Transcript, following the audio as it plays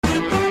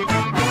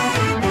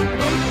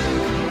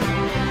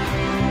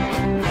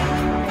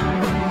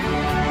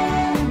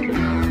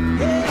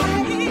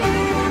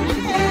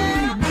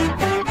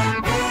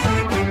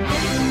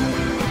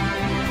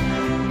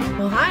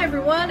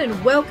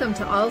Welcome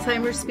to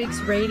Alzheimer's Speaks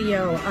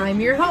Radio.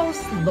 I'm your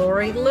host,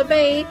 Lori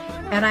LeBay,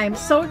 and I'm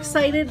so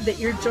excited that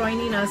you're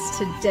joining us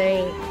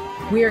today.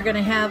 We are going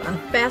to have a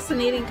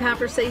fascinating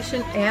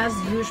conversation as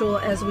usual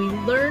as we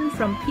learn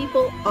from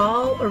people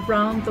all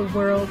around the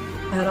world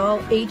at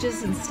all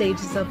ages and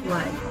stages of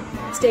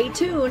life. Stay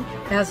tuned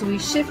as we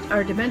shift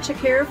our dementia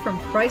care from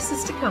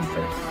crisis to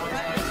comfort.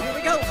 Here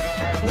we go.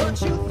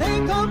 What you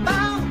think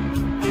about,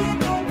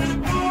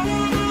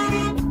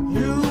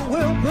 you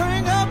will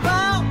bring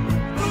about.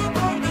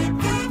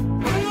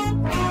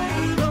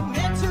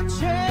 Dementia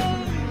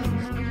change.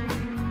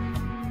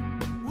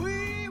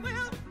 We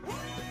will.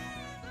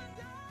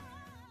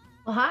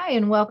 Well, hi,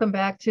 and welcome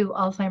back to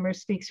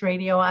Alzheimer's Speaks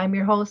Radio. I'm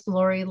your host,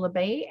 Lori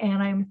LeBay,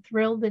 and I'm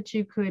thrilled that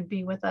you could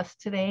be with us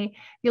today.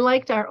 If you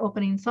liked our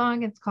opening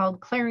song, it's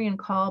called Clarion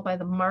Call by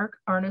the Mark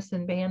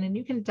Arneson Band, and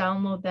you can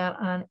download that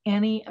on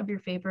any of your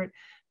favorite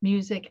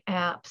music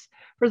apps.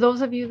 For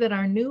those of you that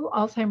are new,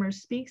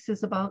 Alzheimer's Speaks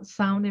is about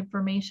sound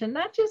information,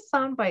 not just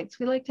sound bites.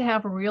 We like to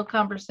have real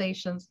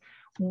conversations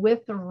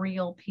with the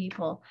real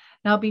people.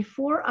 Now,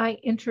 before I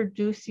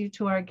introduce you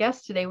to our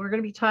guest today, we're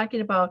going to be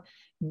talking about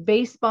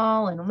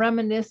baseball and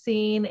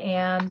reminiscing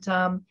and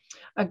a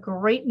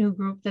great new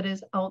group that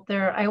is out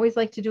there. I always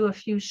like to do a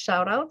few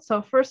shout outs.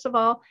 So first of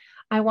all,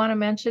 I want to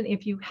mention,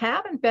 if you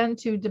haven't been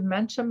to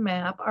Dementia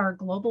Map, our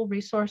global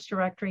resource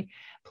directory,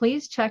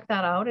 please check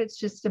that out. It's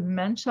just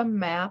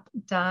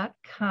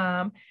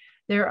dementiamap.com.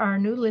 There are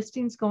new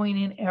listings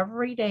going in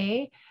every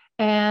day,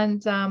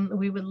 and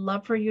we would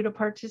love for you to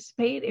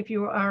participate. If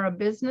you are a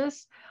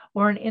business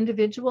or an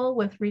individual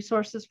with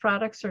resources,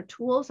 products, or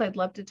tools, I'd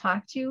love to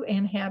talk to you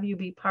and have you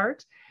be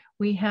part.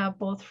 We have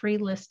both free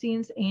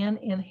listings and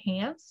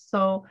enhanced.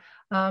 So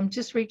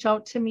just reach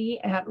out to me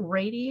at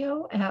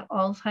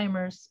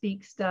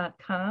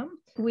radio@alzheimersspeaks.com.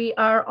 We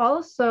are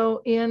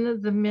also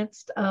in the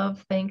midst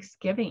of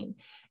Thanksgiving.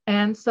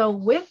 And so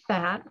with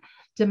that,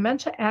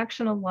 Dementia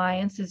Action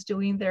Alliance is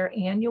doing their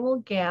annual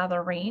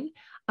gathering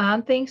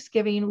on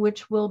Thanksgiving,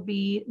 which will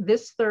be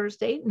this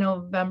Thursday,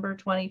 November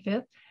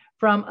 25th,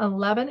 from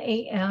 11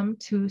 a.m.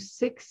 to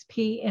 6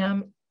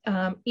 p.m.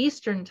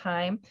 Eastern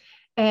Time.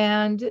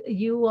 And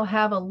you will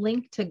have a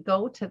link to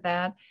go to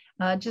that.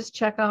 Just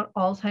check out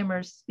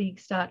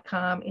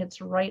alzheimersspeaks.com.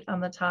 It's right on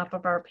the top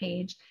of our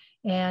page,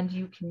 and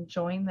you can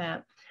join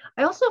that.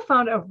 I also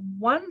found a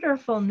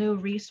wonderful new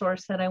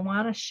resource that I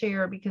want to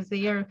share because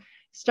they are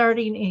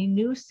starting a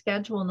new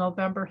schedule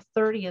November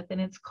 30th, and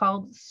it's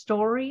called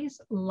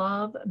Stories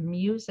Love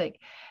Music.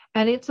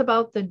 And it's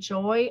about the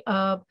joy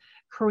of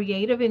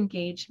creative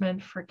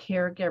engagement for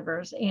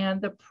caregivers. And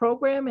the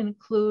program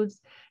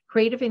includes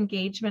creative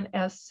engagement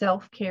as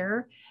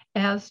self-care,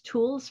 as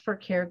tools for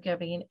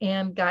caregiving,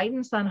 and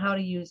guidance on how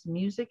to use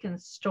music and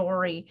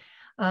story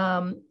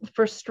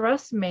for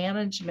stress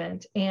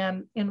management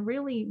and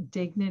really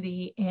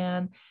dignity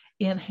and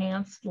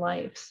enhanced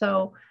life.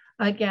 So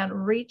again,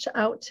 reach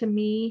out to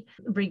me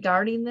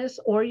regarding this,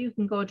 or you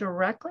can go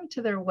directly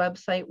to their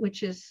website,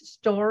 which is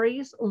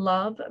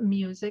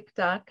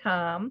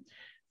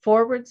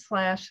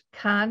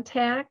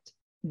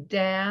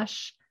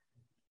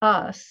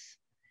storieslovemusic.com/contact-us.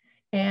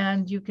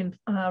 And you can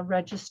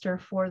register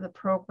for the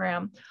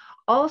program.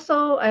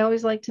 Also, I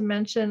always like to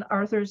mention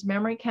Arthur's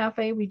Memory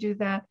Cafe. We do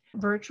that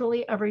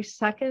virtually every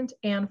second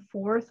and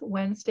fourth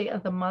Wednesday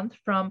of the month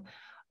from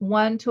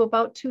 1 to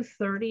about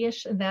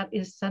 2:30ish, and that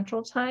is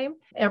Central Time.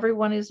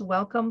 Everyone is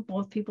welcome,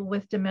 both people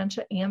with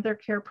dementia and their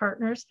care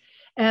partners.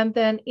 And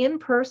then in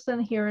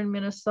person here in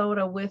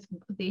Minnesota, with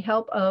the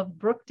help of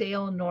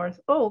Brookdale North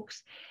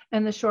Oaks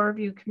and the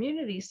Shoreview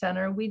Community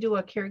Center, we do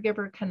a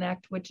Caregiver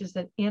Connect, which is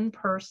an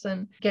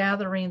in-person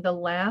gathering the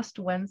last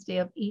Wednesday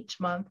of each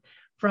month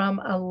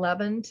from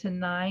 11 to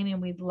 9,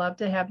 and we'd love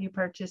to have you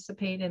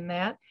participate in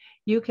that.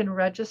 You can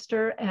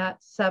register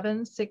at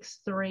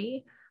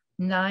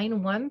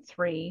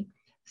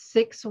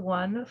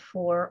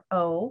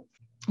 763-913-6140.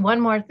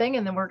 One more thing,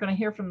 and then we're going to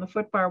hear from the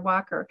Footbar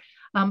Walker.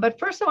 But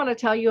first, I want to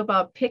tell you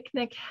about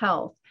Picnic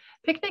Health.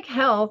 Picnic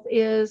Health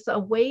is a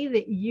way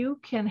that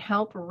you can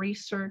help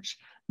research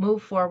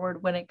move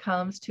forward when it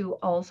comes to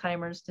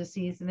Alzheimer's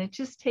disease. And it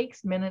just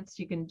takes minutes.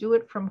 You can do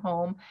it from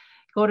home.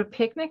 Go to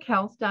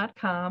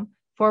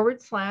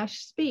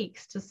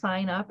picnichealth.com/speaks to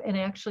sign up. And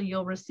actually,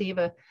 you'll receive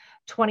a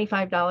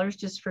 $25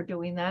 just for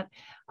doing that.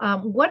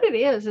 What it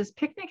is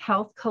Picnic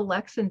Health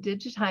collects and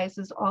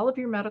digitizes all of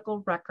your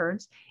medical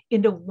records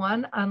into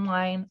one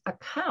online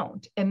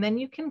account. And then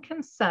you can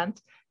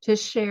consent to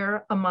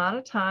share a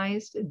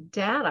monetized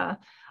data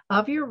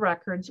of your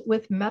records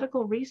with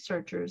medical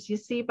researchers. You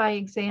see, by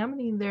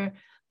examining the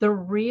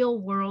real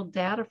world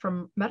data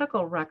from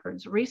medical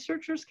records,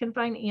 researchers can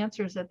find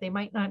answers that they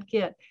might not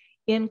get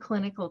in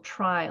clinical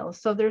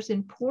trials. So there's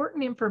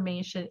important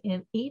information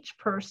in each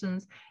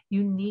person's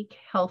unique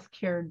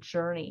healthcare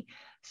journey.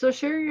 So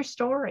share your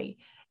story.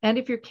 And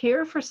if you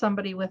care for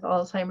somebody with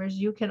Alzheimer's,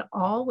 you can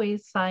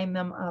always sign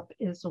them up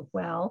as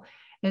well,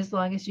 as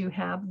long as you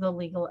have the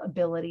legal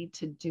ability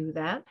to do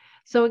that.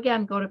 So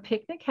again, go to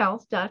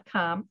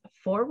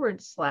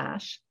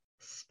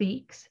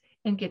picnichealth.com/speaks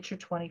and get your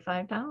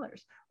 $25.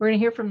 We're going to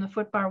hear from the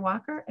Footbar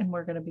Walker, and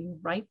we're going to be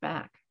right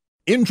back.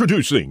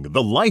 Introducing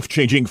the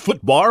life-changing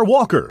Footbar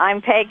Walker.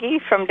 I'm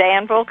Peggy from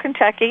Danville,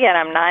 Kentucky, and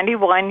I'm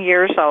 91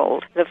 years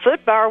old. The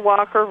Footbar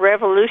Walker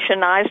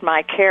revolutionized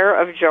my care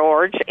of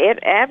George. It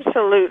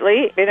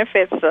absolutely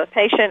benefits the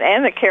patient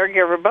and the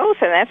caregiver both,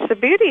 and that's the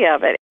beauty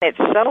of it. It's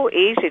so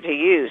easy to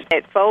use.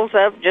 It folds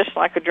up just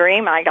like a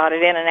dream. I got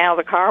it in and out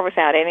of the car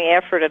without any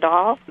effort at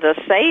all. The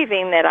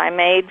saving that I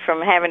made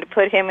from having to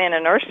put him in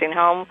a nursing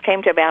home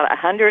came to about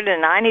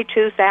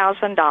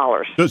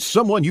 $192,000. Does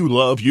someone you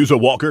love use a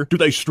walker? Do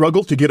they struggle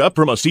to get up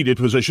from a seated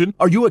position?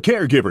 Are you a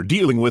caregiver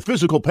dealing with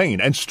physical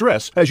pain and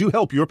stress as you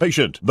help your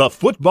patient? The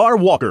Footbar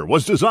Walker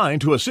was designed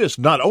to assist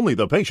not only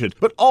the patient,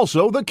 but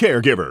also the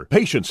caregiver.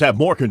 Patients have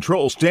more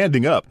control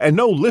standing up, and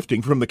no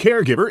lifting from the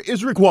caregiver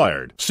is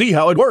required. See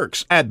how it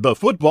works at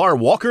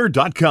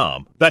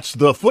thefootbarwalker.com. That's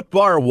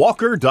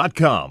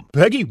thefootbarwalker.com.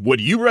 Peggy,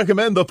 would you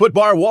recommend the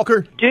Footbar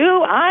Walker?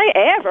 Do I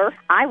ever?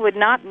 I would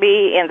not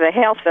be in the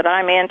health that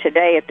I'm in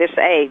today at this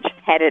age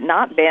had it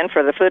not been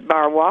for the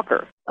Footbar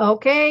Walker.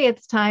 Okay,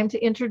 it's time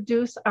to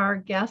introduce our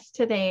guest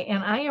today,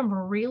 and I am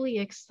really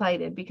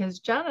excited because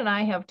John and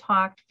I have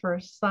talked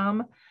for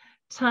some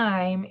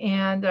time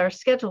and our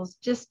schedules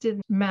just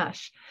didn't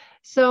mesh.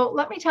 So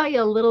let me tell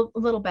you a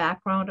little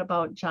background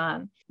about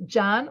John.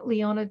 John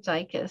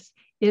Leonidakis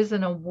is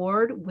an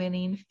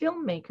award-winning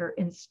filmmaker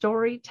and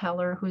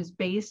storyteller who's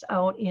based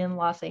out in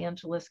Los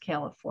Angeles,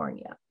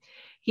 California.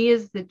 He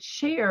is the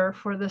chair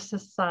for the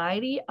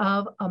Society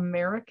of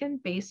American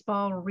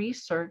Baseball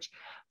Research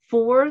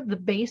for the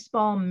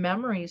Baseball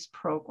Memories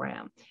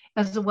program,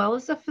 as well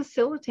as a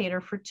facilitator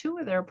for two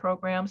of their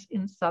programs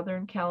in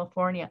Southern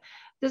California.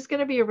 This is going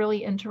to be a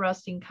really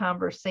interesting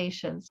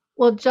conversation.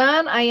 Well,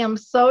 John, I am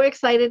so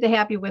excited to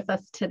have you with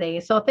us today.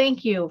 So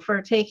thank you for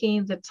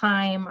taking the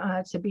time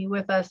to be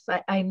with us.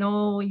 I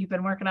know you've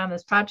been working on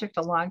this project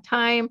a long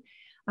time.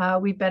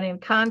 We've been in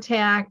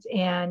contact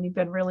and you've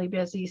been really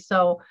busy.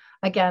 So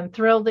again,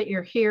 thrilled that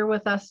you're here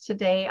with us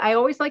today. I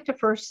always like to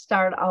first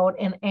start out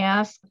and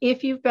ask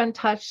if you've been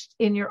touched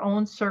in your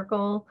own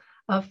circle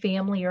of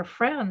family or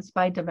friends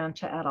by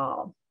dementia at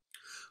all.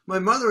 My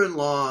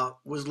mother-in-law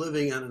was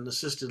living in an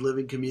assisted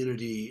living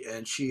community,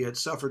 and she had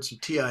suffered some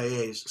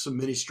TIAs, some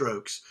mini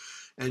strokes,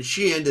 and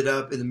she ended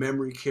up in the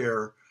memory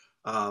care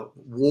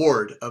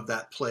ward of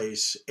that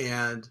place.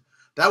 And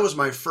that was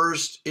my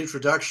first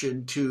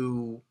introduction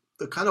to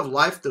the kind of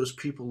life those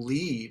people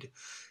lead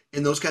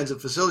in those kinds of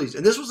facilities.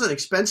 And this was an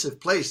expensive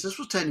place. This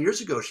was 10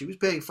 years ago. She was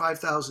paying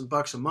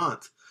 $5,000 a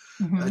month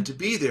to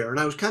be there. And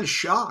I was kind of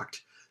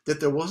shocked that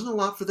there wasn't a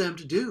lot for them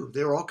to do.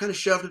 They were all kind of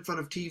shoved in front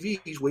of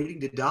TVs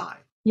waiting to die.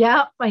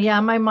 Yeah.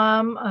 My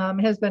mom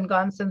has been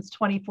gone since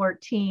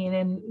 2014,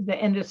 and the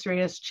industry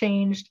has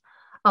changed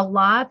a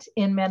lot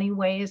in many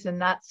ways and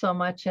not so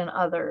much in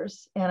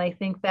others. And I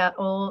think that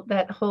whole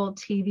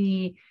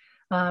TV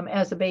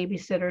as a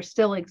babysitter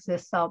still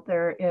exists out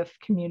there if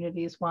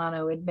communities want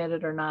to admit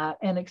it or not.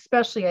 And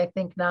especially, I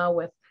think now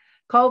with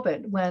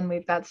COVID, when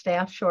we've got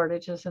staff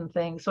shortages and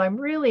things. So I'm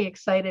really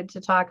excited to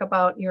talk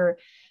about your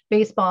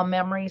Baseball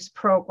Memories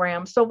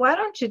program. So why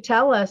don't you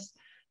tell us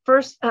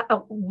first,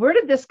 where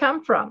did this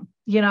come from?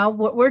 You know,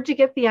 where'd you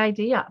get the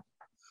idea?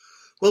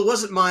 Well, it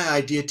wasn't my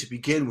idea to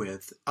begin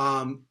with.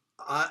 I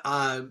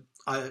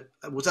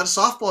was at a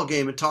softball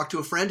game and talked to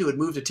a friend who had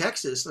moved to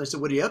Texas. And I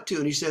said, "What are you up to?"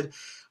 And he said,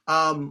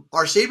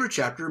 our SABRE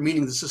chapter,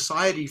 meaning the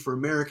Society for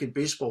American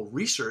Baseball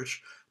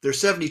Research, there's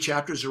 70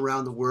 chapters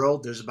around the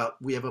world.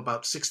 We have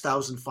about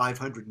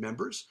 6,500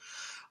 members.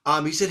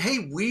 He said,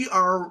 "Hey, we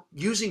are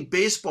using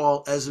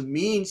baseball as a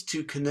means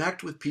to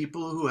connect with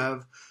people who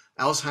have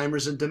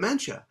Alzheimer's and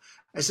dementia."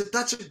 I said,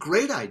 "That's a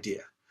great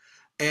idea."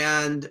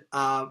 And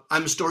I'm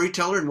a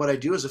storyteller in what I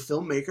do as a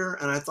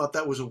filmmaker, and I thought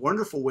that was a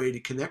wonderful way to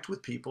connect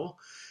with people.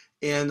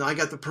 And I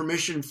got the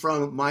permission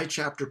from my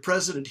chapter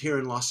president here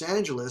in Los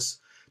Angeles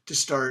to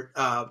start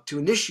to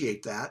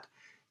initiate that.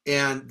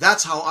 And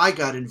that's how I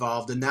got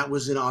involved, and that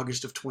was in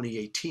August of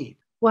 2018.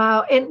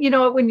 Wow. And, you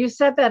know, when you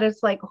said that,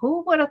 it's like,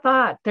 who would have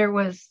thought there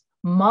was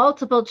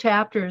multiple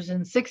chapters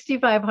and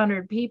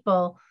 6,500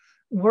 people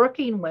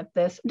working with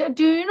this?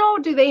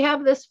 Do they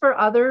have this for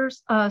other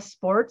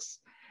sports,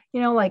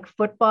 you know, like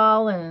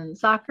football and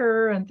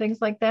soccer and things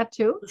like that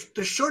too?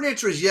 The short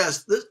answer is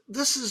yes.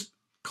 This is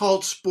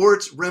called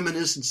sports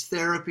reminiscence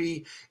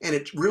therapy, and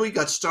it really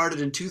got started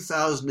in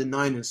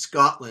 2009 in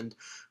Scotland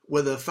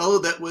with a fellow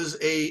that was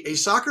a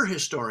soccer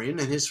historian,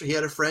 and he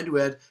had a friend who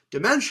had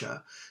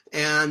dementia,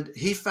 and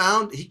he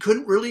found he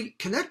couldn't really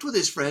connect with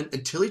his friend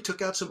until he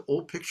took out some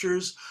old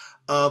pictures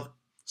of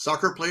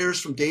soccer players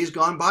from days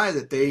gone by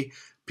that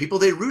people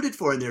they rooted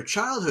for in their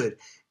childhood,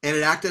 and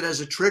it acted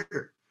as a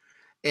trigger,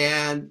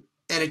 and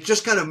it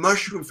just kind of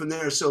mushroomed from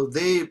there. So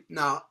they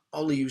now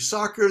only use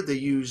soccer, they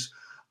use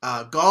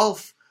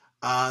golf.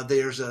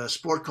 There's a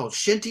sport called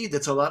shinty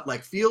that's a lot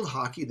like field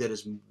hockey that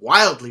is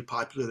wildly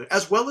popular,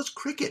 as well as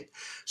cricket.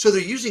 So they're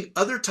using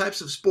other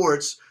types of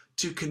sports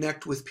to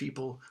connect with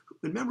people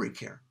in memory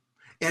care.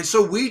 And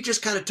so we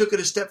just kind of took it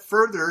a step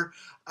further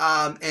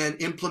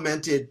and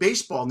implemented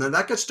baseball. Now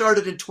that got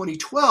started in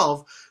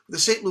 2012. The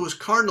St. Louis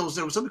Cardinals,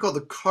 there was something called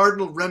the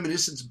Cardinal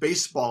Reminiscence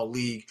Baseball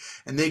League,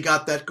 and they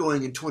got that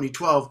going in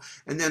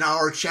 2012. And then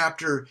our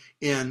chapter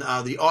in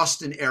the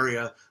Austin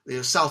area,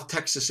 the South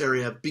Texas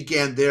area,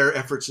 began their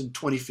efforts in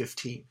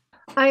 2015.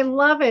 I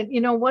love it.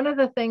 One of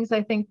the things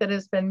I think that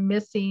has been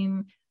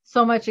missing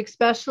so much,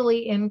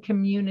 especially in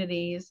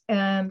communities,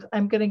 and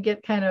I'm going to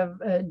get kind of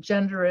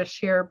genderish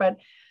here, but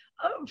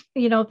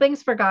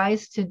things for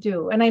guys to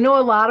do. And I know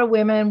a lot of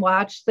women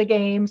watch the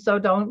game, so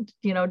don't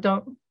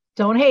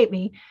hate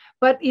me.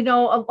 But,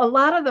 a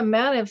lot of the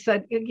men have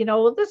said,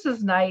 well, this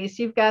is nice.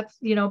 You've got,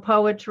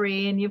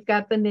 poetry, and you've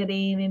got the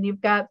knitting, and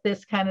you've got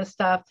this kind of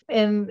stuff.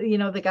 And,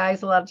 the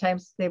guys, a lot of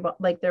times they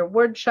like their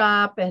wood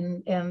shop,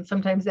 and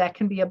sometimes that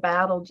can be a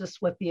battle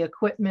just with the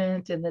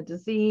equipment and the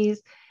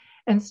disease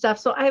and stuff.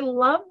 So I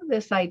love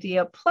this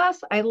idea.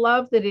 Plus, I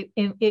love that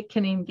it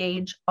can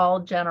engage all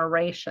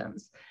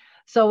generations.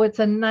 So it's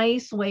a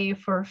nice way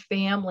for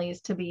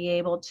families to be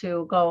able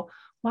to go,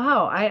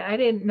 wow, I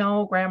didn't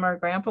know Grandma or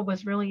Grandpa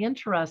was really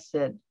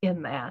interested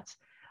in that.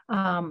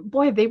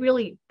 Boy,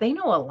 they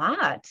know a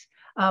lot.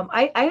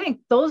 I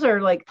think those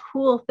are like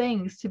cool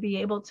things to be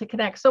able to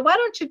connect. So why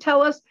don't you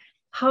tell us,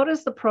 how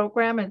does the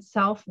program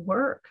itself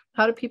work?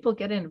 How do people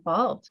get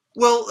involved?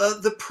 Well,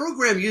 the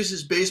program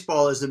uses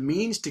baseball as a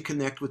means to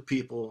connect with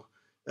people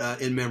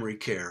in memory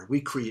care.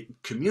 We create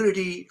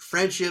community,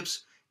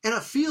 friendships, and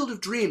a field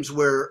of dreams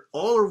where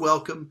all are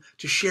welcome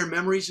to share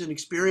memories and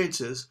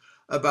experiences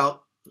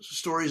about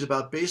stories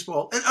about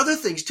baseball and other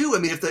things too. I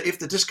mean, if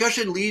the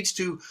discussion leads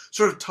to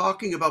sort of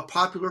talking about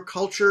popular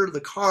culture,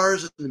 the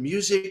cars and the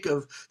music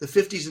of the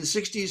 50s and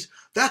 60s,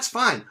 that's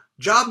fine.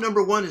 Job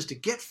number one is to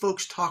get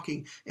folks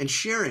talking and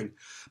sharing.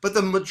 But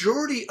the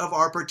majority of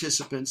our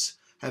participants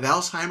have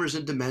Alzheimer's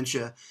and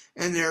dementia,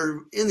 and they're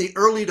in the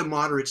early to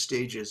moderate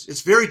stages.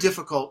 It's very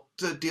difficult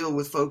to deal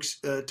with folks,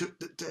 to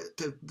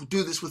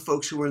do this with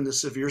folks who are in the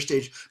severe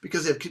stage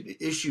because they have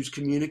issues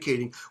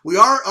communicating. We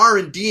are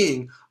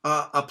R&Ding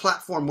a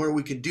platform where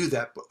we can do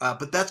that,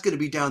 but that's going to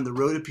be down the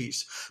road a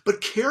piece. But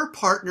care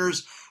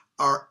partners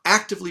are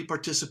actively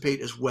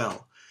participate as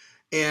well.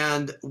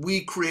 And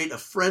we create a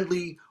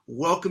friendly,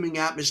 welcoming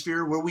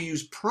atmosphere where we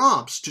use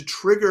prompts to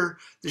trigger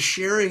the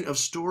sharing of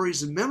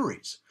stories and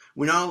memories.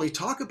 We not only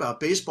talk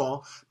about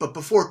baseball, but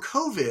before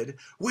COVID,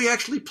 we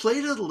actually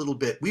played it a little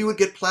bit. We would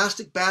get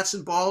plastic bats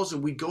and balls,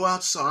 and we'd go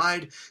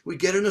outside, we'd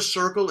get in a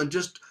circle and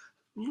just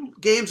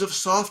games of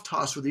soft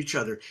toss with each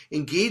other,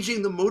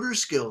 engaging the motor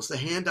skills, the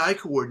hand-eye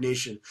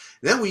coordination.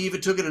 Then we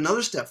even took it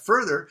another step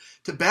further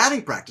to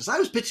batting practice. I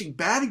was pitching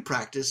batting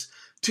practice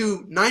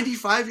to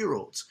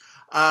 95-year-olds.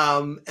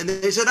 And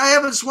they said, I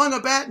haven't swung a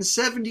bat in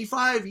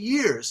 75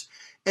 years.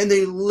 And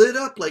they lit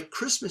up like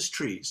Christmas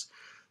trees.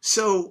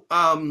 So,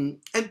 and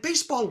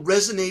baseball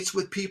resonates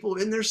with people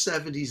in their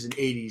 70s and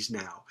 80s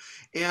now.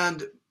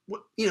 And,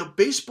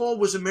 baseball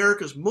was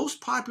America's most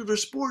popular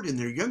sport in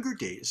their younger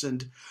days.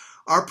 And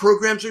our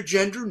programs are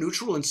gender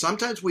neutral, and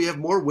sometimes we have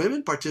more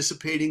women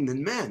participating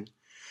than men.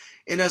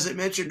 And as I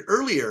mentioned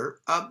earlier,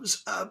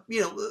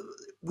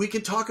 we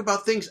can talk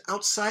about things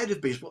outside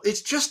of baseball.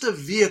 It's just a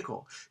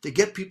vehicle to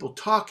get people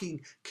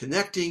talking,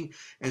 connecting,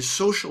 and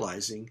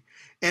socializing.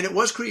 And it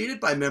was created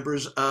by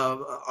members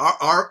of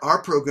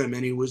our program,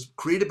 and it was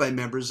created by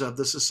members of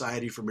the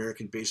Society for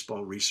American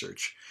Baseball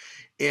Research.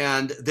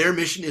 And their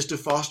mission is to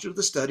foster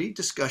the study,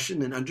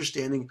 discussion, and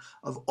understanding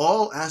of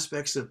all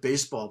aspects of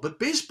baseball. But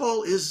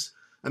baseball is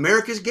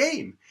America's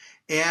game,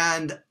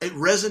 and it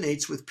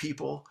resonates with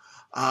people,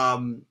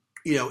 in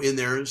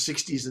their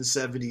 60s and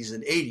 70s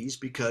and 80s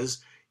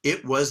because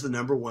it was the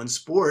number one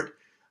sport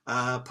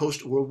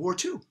post-World War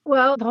II.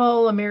 Well, the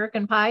whole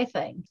American Pie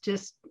thing,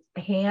 just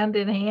hand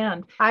in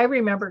hand. I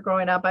remember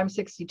growing up, I'm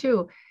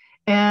 62,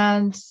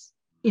 and,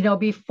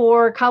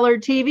 before color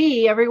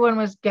TV, everyone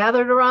was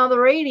gathered around the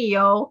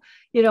radio,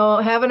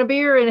 having a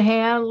beer in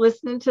hand,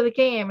 listening to the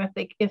game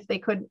if they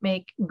couldn't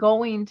make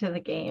going to the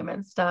game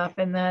and stuff.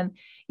 And then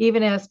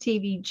even as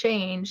TV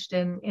changed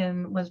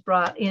and was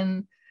brought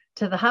in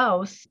to the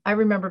house, I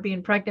remember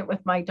being pregnant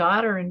with my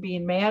daughter and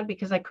being mad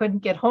because I couldn't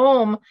get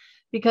home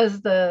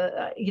because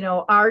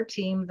our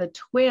team, the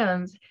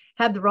Twins,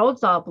 had the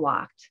roads all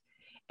blocked.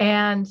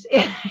 And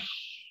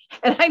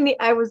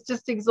I was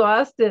just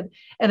exhausted,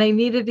 and I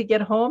needed to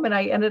get home, and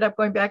I ended up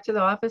going back to the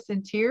office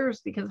in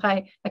tears because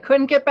I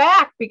couldn't get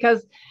back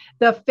because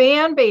the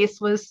fan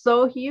base was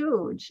so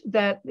huge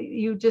that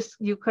you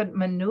couldn't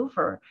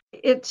maneuver.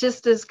 It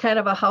just is kind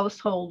of a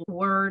household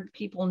word.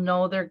 People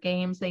know their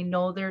games, they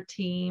know their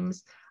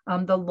teams.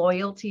 The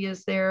loyalty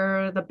is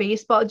there. The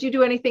baseball. Do you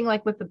do anything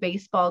like with the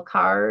baseball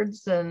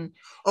cards?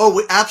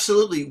 Oh,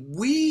 absolutely.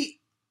 We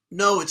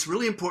know it's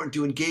really important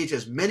to engage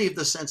as many of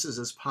the senses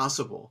as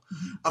possible.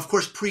 Mm-hmm. Of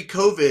course,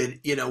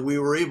 pre-COVID, we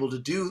were able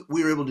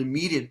to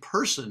meet in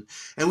person,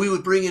 and we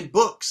would bring in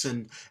books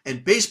and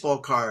baseball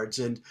cards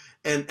and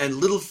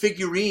little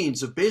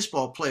figurines of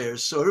baseball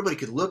players so everybody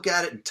could look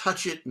at it and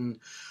touch it and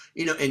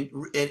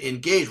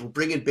engage. We'll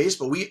bring in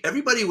baseball.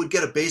 Everybody would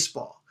get a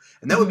baseball.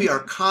 And that would be our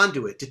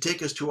conduit to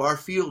take us to our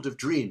field of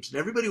dreams. And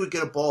everybody would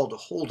get a ball to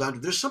hold onto.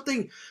 There's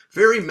something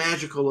very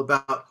magical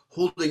about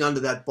holding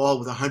onto that ball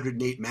with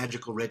 108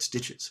 magical red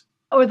stitches.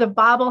 Or the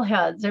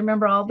bobbleheads. I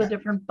remember all the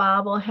different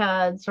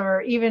bobbleheads,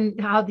 or even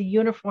how the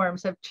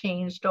uniforms have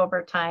changed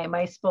over time,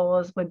 I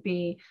suppose, would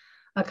be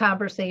a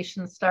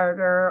conversation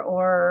starter.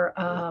 Or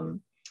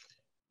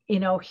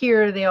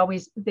here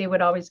they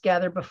would always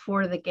gather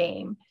before the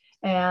game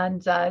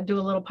and do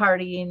a little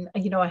partying,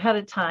 ahead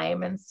of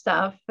time and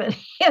stuff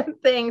and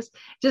things.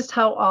 Just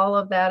how all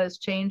of that has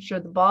changed through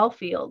the ball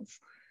fields.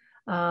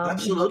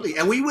 Absolutely.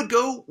 And we would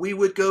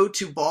go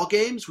to ball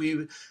games.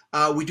 We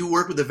do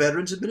work with the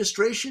Veterans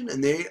Administration,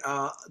 and they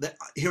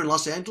here in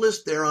Los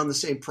Angeles, they're on the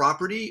same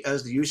property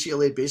as the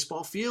UCLA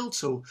baseball field.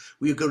 So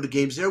we would go to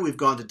games there. We've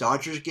gone to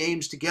Dodgers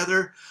games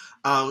together.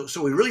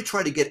 So we really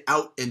try to get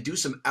out and do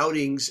some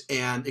outings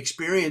and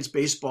experience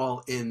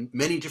baseball in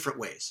many different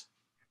ways.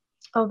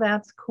 Oh,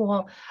 that's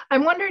cool.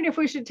 I'm wondering if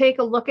we should take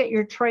a look at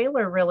your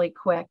trailer really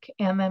quick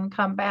and then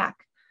come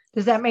back.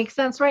 Does that make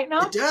sense right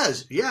now? It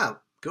does. Yeah.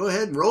 Go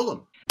ahead and roll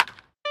them.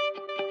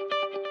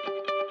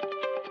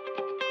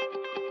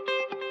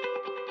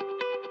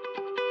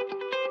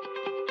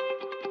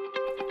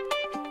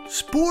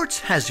 Sports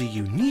has a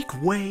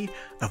unique way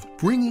of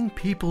bringing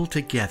people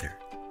together.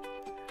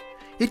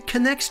 It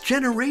connects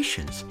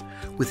generations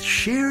with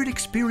shared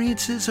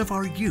experiences of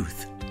our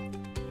youth.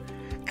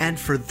 And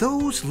for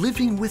those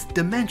living with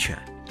dementia,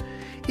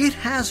 it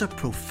has a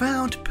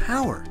profound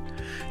power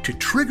to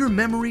trigger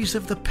memories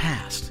of the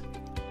past.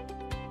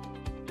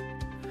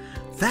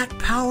 That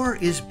power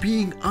is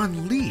being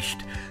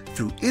unleashed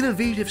through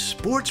innovative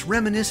sports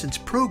reminiscence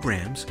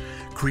programs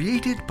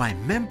created by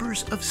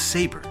members of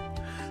SABR,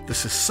 the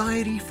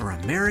Society for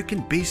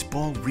American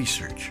Baseball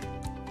Research.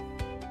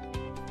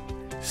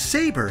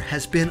 SABR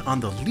has been on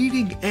the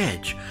leading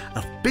edge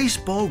of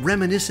baseball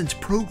reminiscence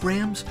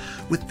programs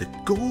with the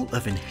goal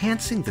of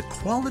enhancing the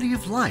quality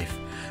of life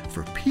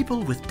for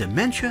people with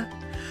dementia,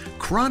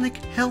 chronic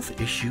health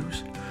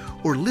issues,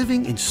 or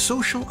living in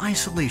social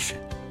isolation.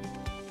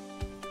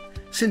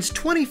 Since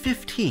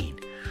 2015,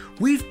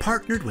 we've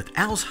partnered with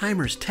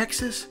Alzheimer's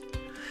Texas,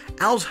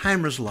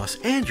 Alzheimer's Los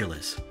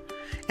Angeles,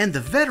 and the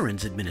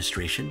Veterans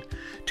Administration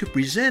to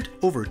present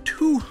over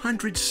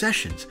 200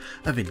 sessions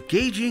of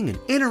engaging and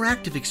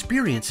interactive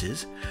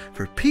experiences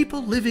for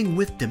people living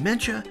with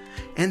dementia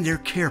and their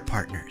care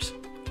partners.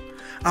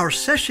 Our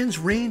sessions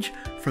range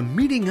from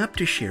meeting up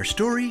to share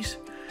stories,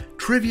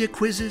 trivia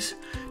quizzes,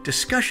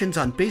 discussions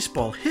on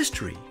baseball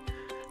history,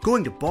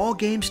 going to ball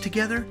games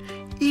together,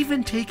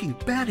 even taking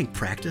batting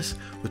practice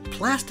with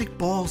plastic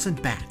balls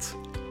and bats.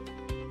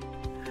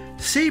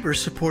 SABR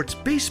supports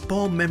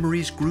baseball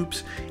memories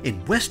groups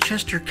in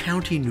Westchester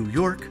County, New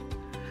York,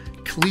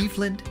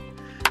 Cleveland,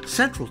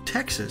 Central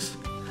Texas,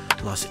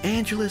 Los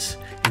Angeles,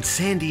 and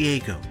San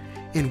Diego,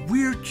 and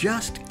we're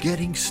just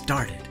getting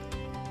started.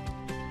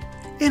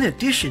 In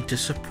addition to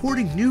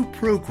supporting new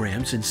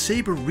programs in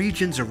SABR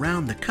regions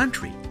around the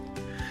country,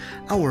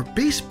 our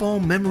Baseball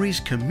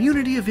Memories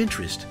Community of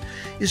Interest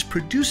is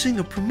producing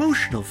a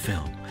promotional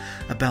film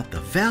about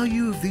the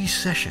value of these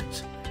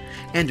sessions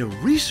and a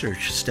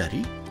research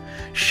study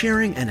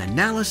sharing an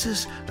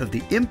analysis of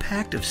the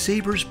impact of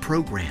SABR's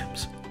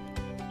programs.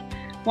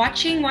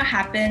 Watching what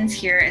happens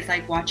here is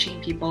like watching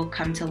people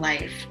come to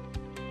life.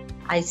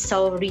 I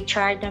saw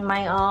Richard in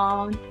my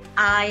own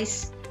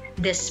eyes,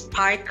 the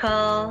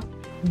sparkle,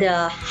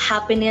 the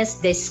happiness,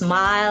 the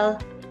smile.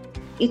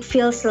 It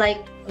feels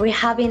like we're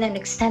having an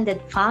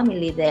extended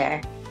family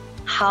there.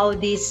 How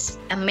these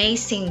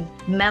amazing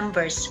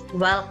members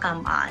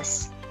welcome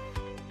us.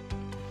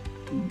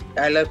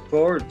 I look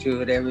forward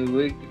to it every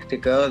week to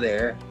go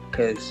there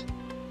because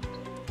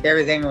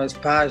everything was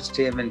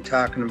positive and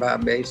talking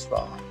about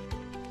baseball.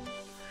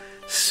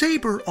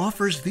 SABR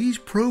offers these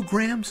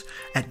programs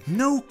at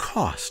no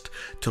cost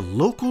to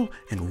local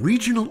and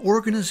regional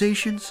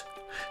organizations,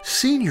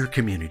 senior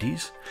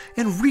communities,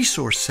 and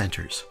resource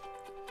centers.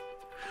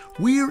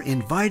 We're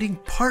inviting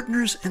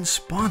partners and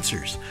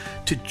sponsors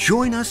to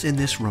join us in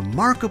this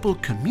remarkable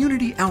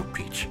community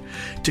outreach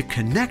to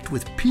connect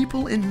with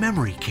people in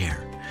memory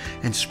care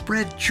and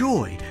spread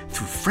joy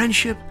through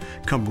friendship,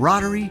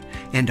 camaraderie,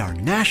 and our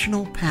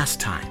national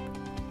pastime.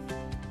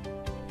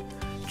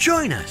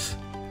 Join us.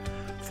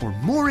 For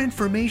more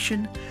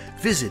information,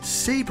 visit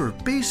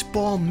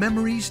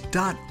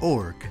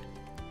saberbaseballmemories.org.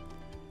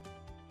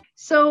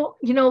 So,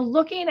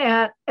 looking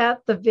at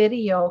the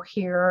video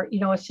here,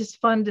 it's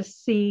just fun to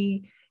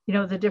see,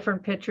 the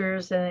different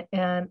pictures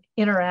and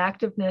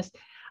interactiveness.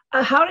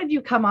 How did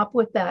you come up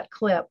with that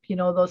clip,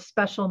 those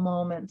special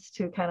moments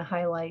to kind of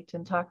highlight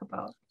and talk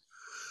about?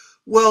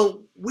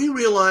 Well, we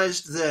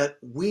realized that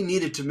we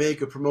needed to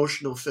make a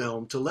promotional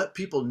film to let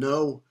people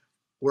know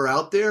we're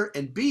out there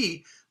and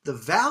B, the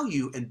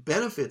value and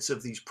benefits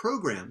of these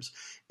programs.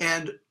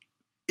 And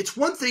it's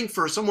one thing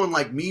for someone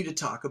like me to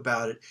talk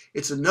about it.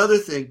 It's another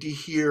thing to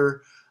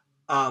hear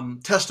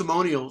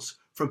testimonials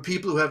from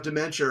people who have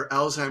dementia or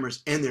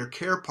Alzheimer's and their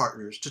care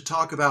partners to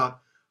talk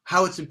about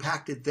how it's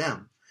impacted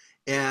them.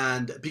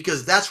 And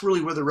because that's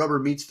really where the rubber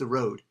meets the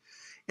road.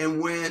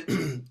 And when,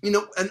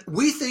 and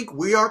we think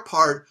we are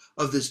part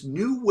of this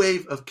new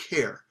wave of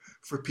care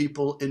for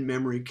people in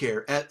memory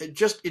care,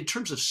 just in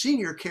terms of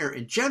senior care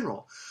in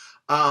general,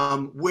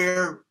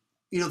 where,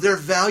 they're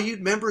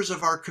valued members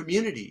of our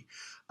community.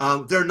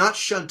 They're not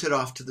shunted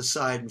off to the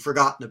side and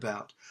forgotten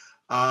about.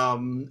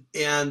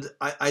 And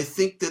I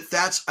think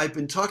I've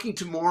been talking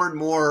to more and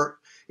more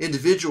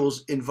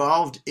individuals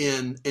involved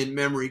in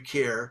memory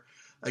care,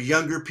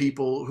 younger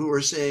people who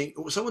are saying,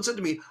 someone said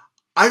to me,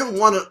 I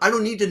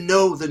don't need to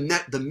know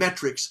the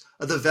metrics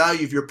of the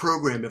value of your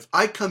program. If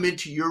I come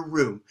into your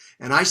room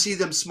and I see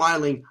them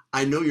smiling,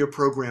 I know your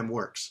program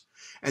works.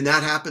 And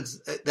that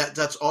happens,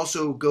 that's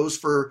also goes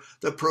for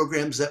the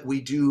programs that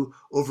we do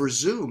over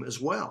Zoom as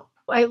well.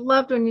 I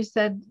loved when you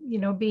said,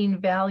 being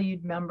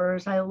valued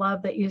members. I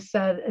love that you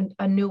said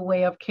a new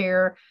way of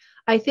care.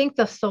 I think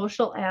the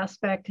social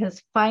aspect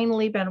has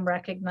finally been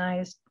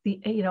recognized,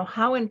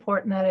 how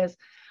important that is.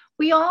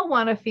 We all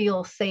want to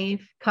feel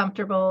safe,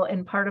 comfortable,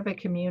 and part of a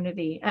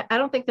community. I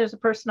don't think there's a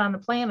person on the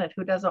planet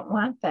who doesn't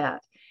want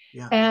that.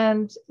 Yeah.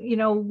 And,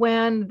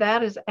 when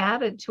that is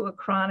added to a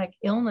chronic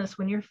illness,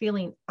 when you're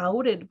feeling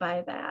outed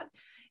by that,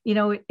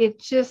 it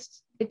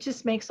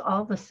just makes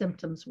all the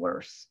symptoms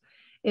worse.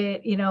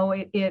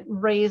 It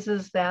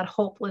raises that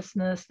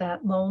hopelessness,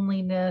 that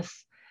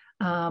loneliness,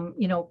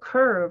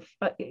 curve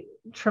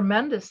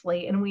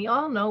tremendously. And we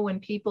all know when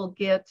people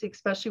get,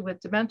 especially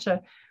with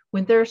dementia,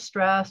 when they're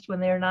stressed,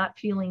 when they're not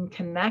feeling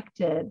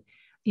connected,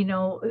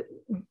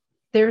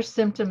 their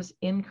symptoms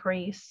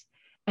increase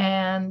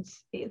and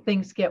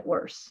things get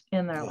worse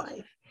in their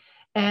life.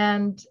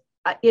 And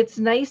it's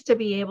nice to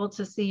be able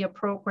to see a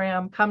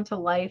program come to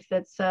life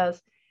that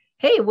says,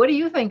 hey, what do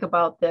you think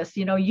about this?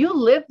 You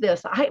lived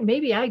this.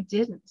 Maybe I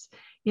didn't.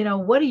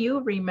 What do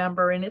you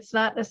remember? And it's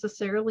not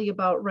necessarily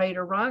about right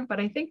or wrong, but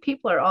I think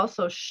people are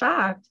also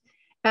shocked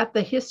at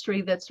the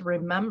history that's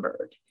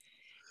remembered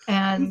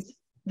and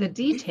the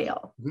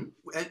detail.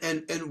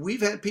 And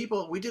we've had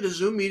people, we did a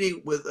Zoom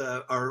meeting with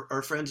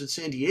our friends in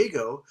San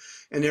Diego,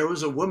 and there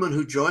was a woman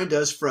who joined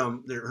us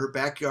from her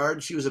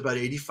backyard. She was about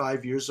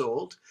 85 years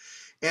old.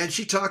 And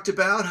she talked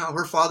about how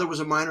her father was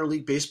a minor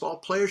league baseball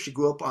player. She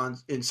grew up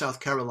in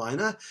South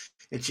Carolina,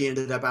 and she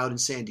ended up out in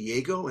San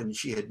Diego, and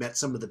she had met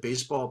some of the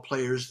baseball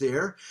players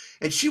there.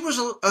 And she was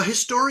a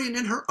historian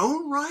in her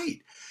own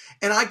right.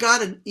 And I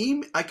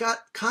got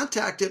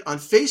contacted on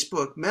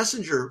Facebook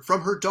Messenger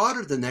from her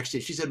daughter the next day.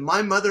 She said,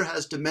 my mother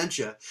has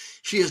dementia.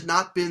 She had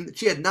not been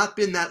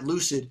that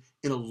lucid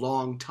in a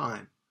long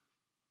time.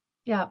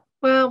 Yeah.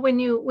 Well, when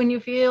you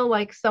feel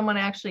like someone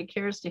actually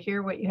cares to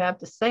hear what you have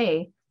to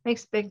say,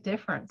 makes a big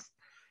difference.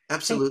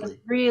 Absolutely.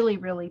 Really,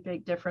 really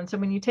big difference. And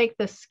when you take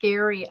the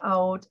scary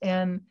out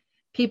and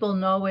people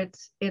know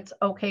it's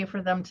okay for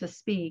them to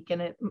speak,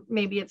 and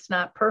maybe it's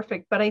not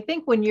perfect, but I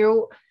think when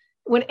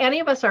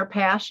any of us are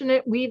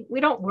passionate, we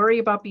don't worry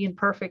about being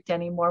perfect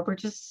anymore. We're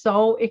just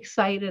so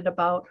excited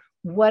about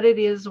what it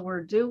is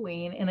we're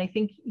doing. And I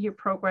think your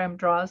program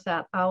draws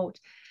that out.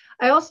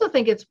 I also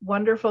think it's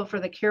wonderful for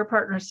the care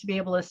partners to be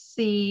able to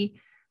see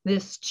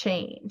this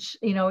change.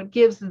 It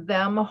gives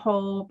them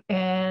hope,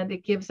 and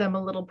it gives them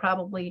a little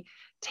probably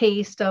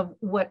taste of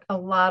what a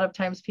lot of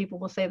times people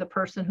will say the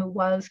person who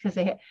was, because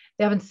they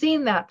haven't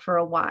seen that for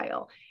a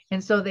while.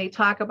 And so they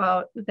talk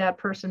about that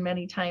person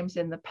many times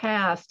in the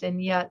past,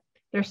 and yet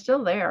they're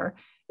still there.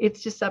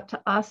 It's just up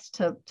to us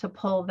to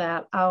pull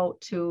that out,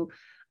 to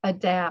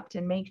adapt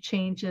and make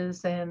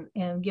changes and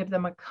give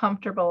them a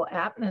comfortable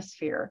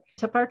atmosphere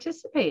to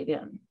participate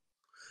in.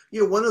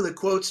 One of the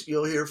quotes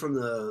you'll hear from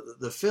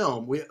the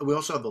film, we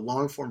also have the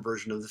long form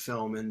version of the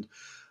film, and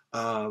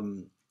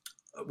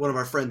one of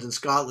our friends in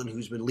Scotland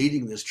who's been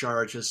leading this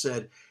charge has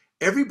said,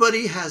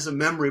 everybody has a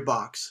memory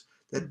box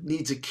that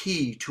needs a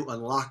key to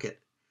unlock it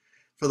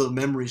for the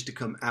memories to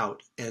come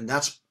out. And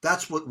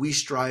that's what we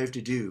strive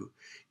to do,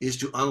 is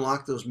to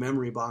unlock those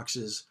memory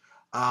boxes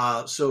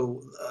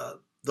so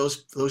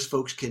those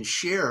folks can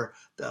share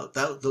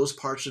those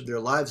parts of their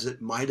lives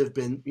that might have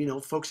been,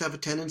 folks have a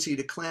tendency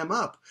to clam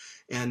up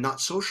and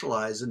not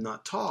socialize and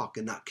not talk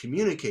and not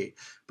communicate.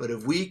 But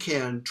if we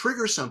can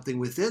trigger something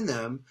within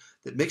them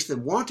that makes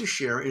them want to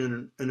share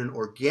in an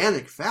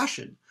organic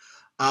fashion,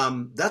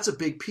 that's a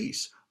big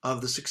piece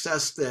of the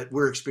success that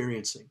we're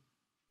experiencing.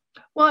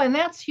 Well, and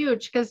that's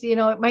huge because,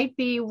 it might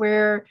be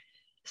where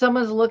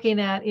someone's looking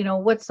at,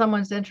 what's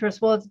someone's interest?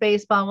 Well, it's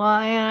baseball. Well,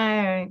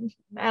 I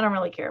don't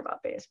really care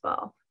about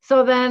baseball.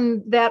 So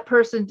then that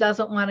person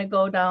doesn't want to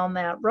go down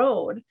that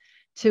road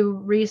to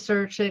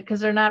research it because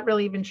they're not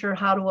really even sure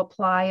how to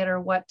apply it or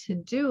what to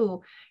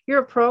do.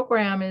 Your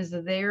program is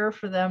there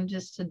for them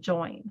just to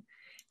join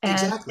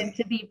and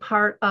to be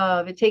part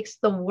of. It takes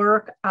the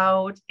work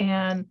out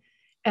and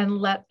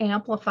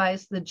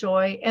amplifies the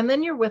joy. And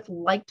then you're with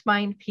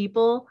like-minded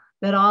people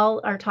that all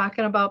are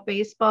talking about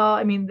baseball.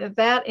 I mean,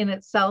 that in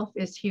itself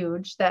is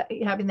huge, that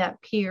having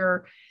that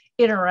peer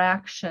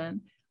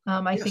interaction,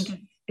 I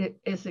think it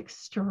is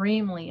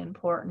extremely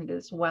important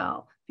as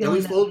well. And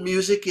we fold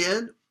music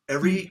in.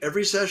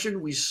 Every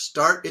session we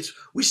set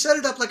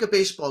it up like a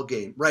baseball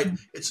game, right?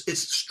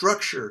 It's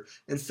structure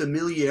and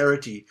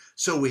familiarity.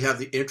 So we have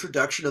the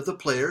introduction of the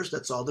players,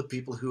 that's all the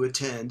people who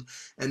attend,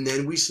 and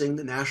then we sing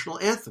the national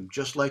anthem,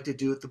 just like they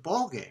do at the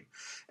ball game.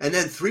 And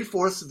then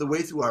 3/4 of the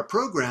way through our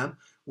program,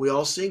 we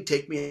all sing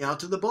 "Take Me Out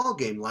to the Ball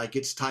Game," like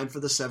it's time for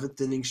the 7th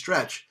inning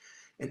stretch.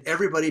 And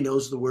everybody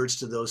knows the words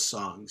to those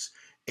songs.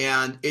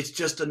 And it's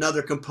just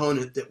another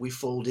component that we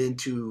fold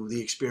into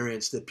the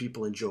experience that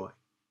people enjoy.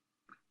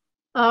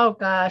 Oh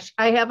gosh,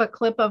 I have a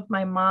clip of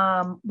my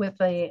mom with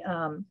a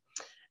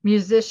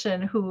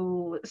musician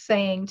who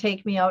sang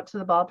 "Take Me Out to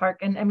the Ballpark,"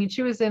 and I mean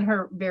she was in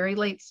her very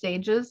late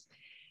stages,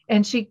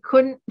 and she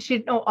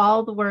didn't know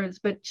all the words,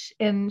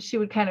 and she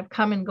would kind of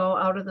come and go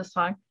out of the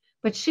song,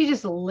 but she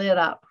just lit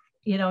up,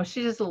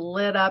 she just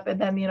lit up,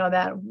 and then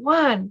that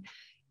 1,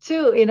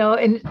 2,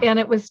 and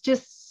it was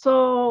just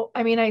so.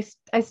 I mean,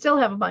 I still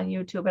have them on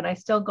YouTube, and I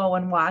still go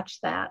and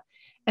watch that,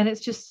 and it's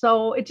just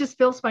so it just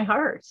fills my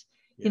heart.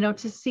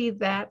 To see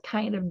that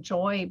kind of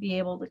joy be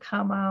able to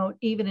come out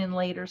even in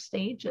later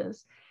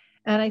stages.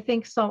 And I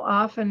think so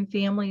often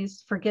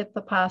families forget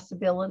the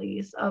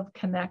possibilities of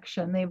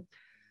connection.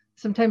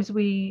 Sometimes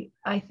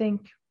I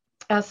think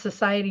as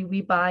society,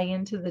 we buy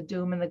into the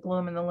doom and the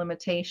gloom and the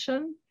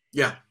limitation.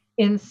 Yeah.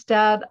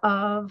 Instead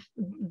of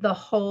the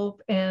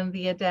hope and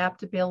the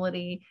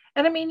adaptability.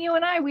 And I mean, you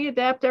and I, we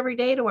adapt every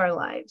day to our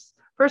lives.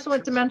 Person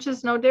with dementia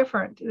is no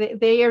different.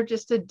 They are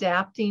just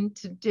adapting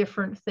to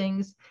different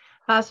things,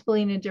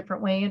 possibly in a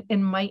different way,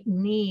 and might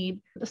need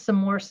some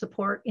more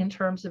support in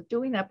terms of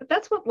doing that. But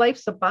that's what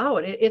life's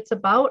about. It's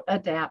about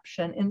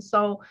adaptation. And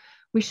so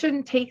we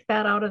shouldn't take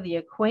that out of the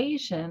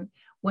equation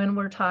when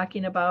we're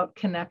talking about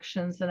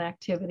connections and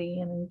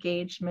activity and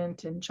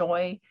engagement and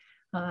joy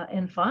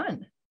and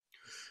fun.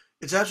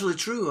 It's absolutely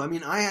true. I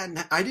mean, I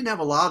didn't have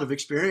a lot of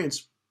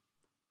experience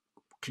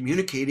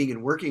communicating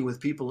and working with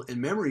people in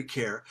memory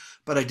care,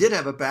 but I did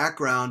have a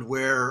background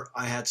where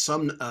I had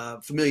some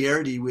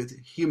familiarity with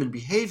human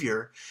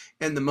behavior,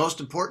 and the most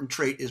important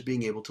trait is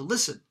being able to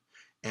listen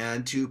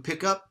and to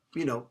pick up,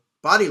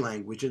 body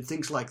language and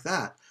things like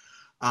that.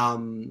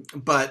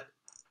 But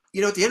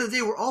at the end of the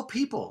day, we're all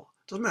people.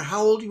 It doesn't matter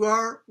how old you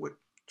are, what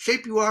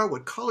shape you are,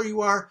 what color you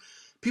are.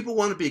 People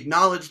want to be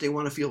acknowledged. They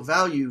want to feel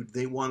valued.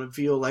 They want to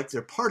feel like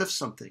they're part of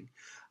something.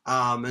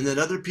 And that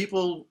other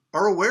people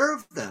are aware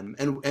of them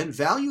and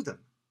value them.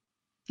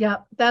 Yeah,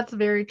 that's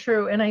very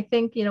true. And I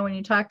think, when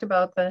you talked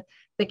about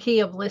the key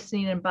of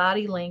listening and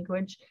body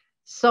language,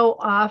 so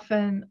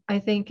often I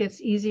think it's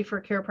easy for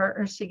care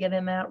partners to get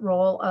in that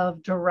role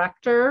of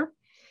director.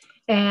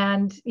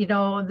 And,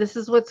 this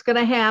is what's going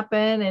to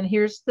happen. And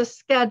here's the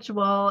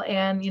schedule.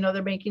 And,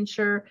 they're making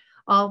sure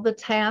all the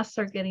tasks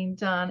are getting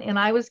done. And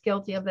I was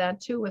guilty of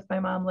that too, with my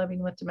mom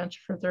living with dementia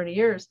for 30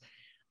 years.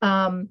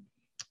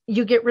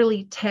 You get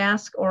really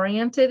task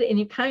oriented, and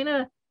you kind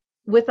of,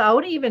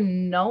 without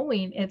even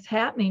knowing it's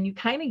happening, you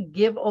kind of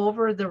give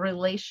over the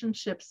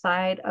relationship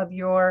side of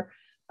your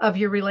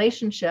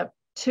relationship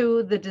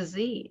to the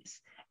disease,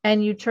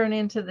 and you turn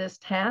into this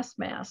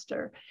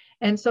taskmaster.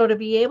 And so to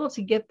be able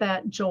to get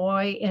that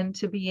joy and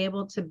to be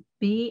able to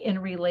be in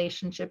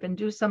relationship and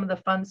do some of the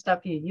fun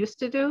stuff you used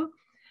to do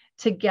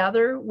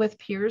together with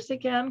peers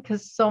again,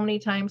 because so many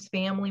times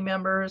family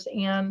members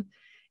and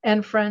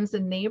friends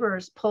and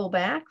neighbors pull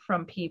back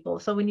from people.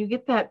 So when you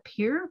get that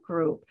peer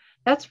group,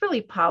 that's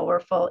really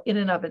powerful in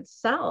and of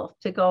itself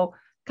to go,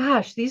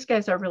 gosh, these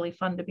guys are really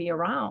fun to be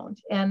around.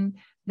 And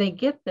they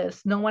get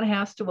this. No one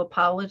has to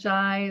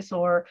apologize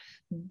or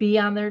be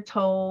on their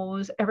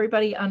toes.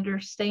 Everybody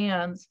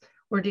understands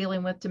we're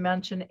dealing with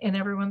dementia, and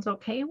everyone's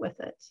okay with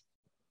it.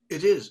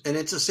 It is. And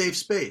it's a safe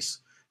space.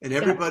 And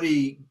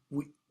everybody,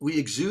 we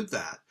exude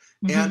that.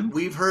 Mm-hmm. And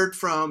we've heard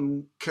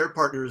from care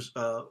partners'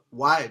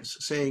 wives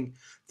saying,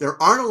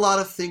 there aren't a lot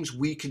of things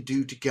we can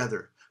do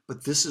together,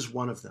 but this is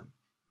one of them.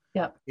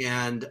 Yeah.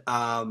 And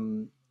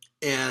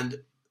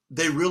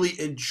they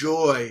really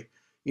enjoy,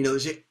 they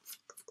say,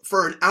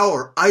 for an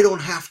hour, I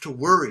don't have to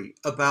worry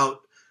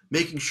about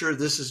making sure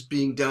this is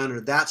being done or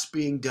that's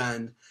being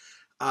done.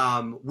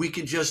 We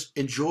can just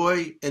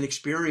enjoy an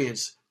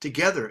experience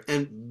together.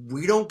 And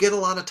we don't get a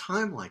lot of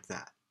time like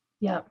that.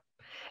 Yeah.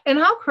 And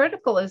how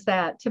critical is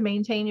that to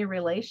maintain your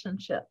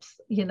relationships?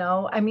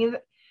 I mean,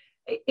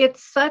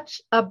 it's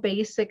such a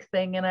basic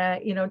thing.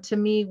 And, to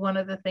me, one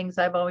of the things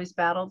I've always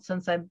battled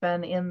since I've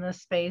been in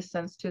this space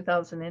since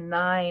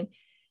 2009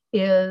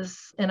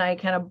 is, and I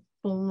kind of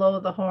blow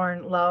the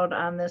horn loud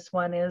on this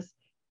one, is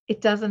it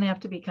doesn't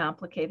have to be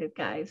complicated,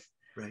 guys.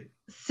 Right.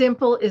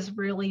 Simple is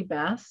really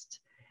best.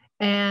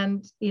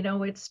 And,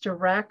 it's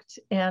direct.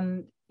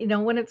 And,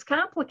 when it's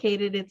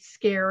complicated, it's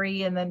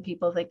scary. And then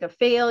people think of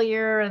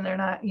failure and they're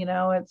not,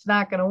 it's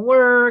not going to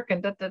work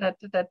and da, da, da,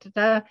 da, da, da,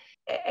 da.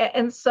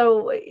 And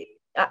so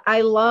I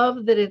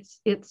love that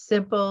it's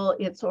simple,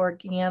 it's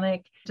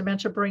organic.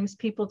 Dementia brings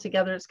people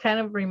together. It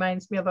kind of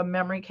reminds me of a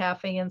memory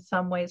cafe in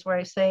some ways, where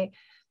I say,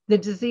 the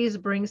disease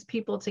brings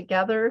people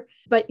together,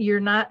 but you're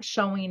not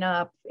showing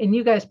up. And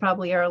you guys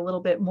probably are a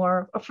little bit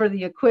more for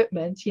the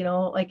equipment,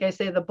 like I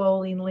say, the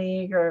bowling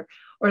league or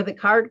the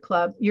card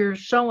club. You're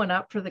showing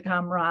up for the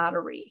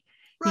camaraderie,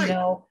 Right.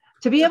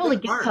 to be It's a able to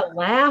big get part. to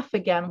laugh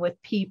again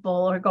with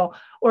people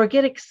or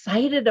get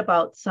excited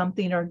about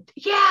something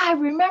I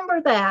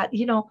remember that,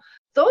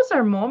 those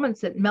are moments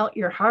that melt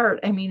your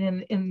heart. I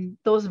mean, and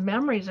those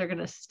memories are going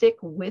to stick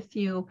with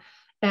you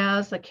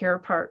as a care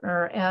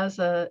partner, as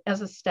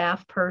a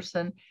staff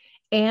person,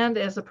 and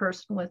as a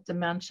person with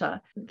dementia.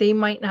 They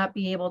might not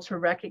be able to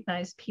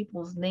recognize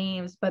people's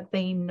names, but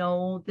they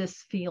know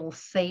this feels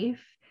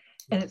safe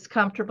and it's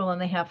comfortable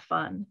and they have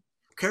fun.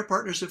 Care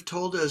partners have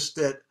told us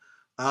that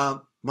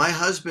my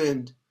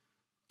husband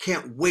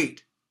can't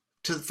wait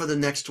for the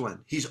next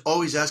one. He's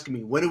always asking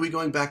me, when are we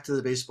going back to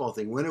the baseball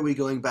thing? When are we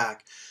going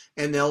back?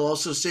 And they'll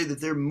also say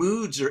that their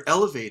moods are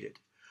elevated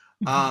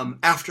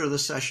after the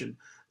session.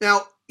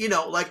 Now,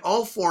 like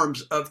all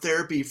forms of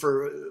therapy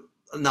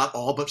not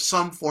all, but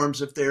some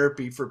forms of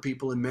therapy for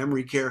people in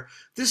memory care,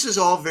 this is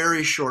all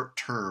very short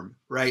term,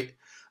 right?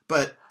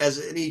 But as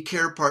any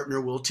care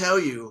partner will tell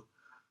you,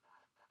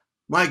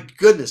 my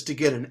goodness, to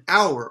get an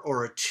hour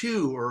or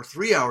 2 or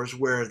 3 hours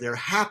where they're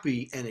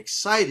happy and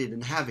excited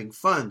and having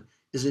fun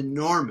is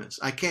enormous.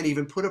 I can't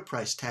even put a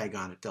price tag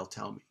on it, they'll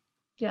tell me.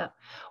 Yeah.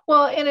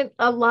 Well, and it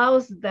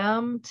allows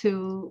them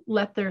to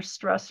let their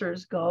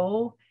stressors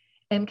go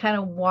and kind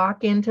of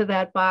walk into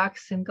that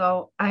box and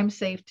go, I'm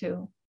safe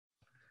too.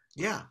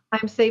 Yeah.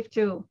 I'm safe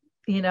too,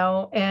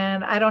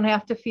 and I don't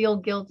have to feel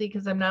guilty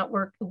because I'm not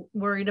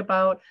worried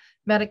about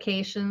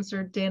medications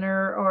or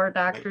dinner or a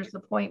doctor's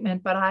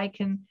appointment, but I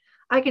can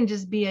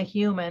just be a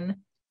human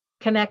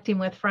connecting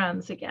with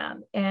friends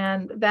again.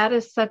 And that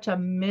is such a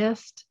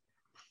missed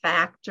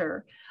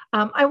factor.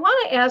 I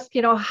want to ask,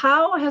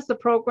 how has the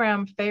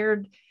program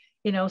fared,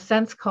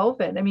 since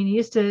COVID? I mean, you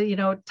used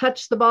to,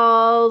 touch the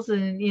balls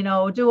and,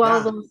 do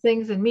all those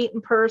things and meet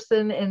in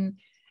person.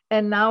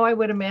 And now I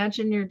would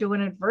imagine you're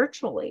doing it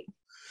virtually.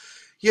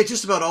 Yeah,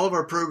 just about all of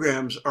our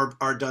programs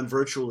are done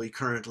virtually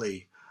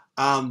currently.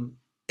 And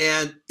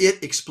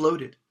it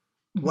exploded.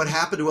 What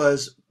happened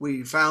was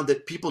we found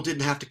that people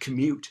didn't have to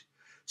commute.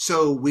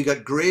 So we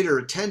got greater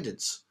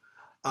attendance,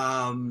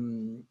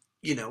 for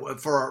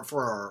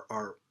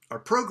our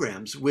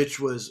programs, which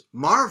was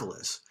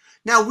marvelous.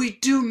 Now, we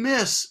do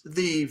miss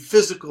the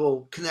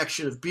physical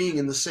connection of being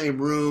in the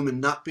same room and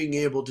not being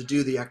able to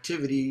do the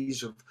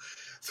activities of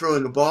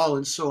throwing a ball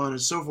and so on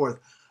and so forth.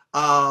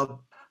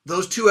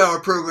 Those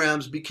 2-hour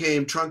programs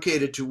became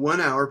truncated to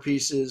 1-hour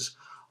pieces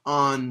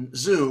on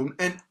Zoom.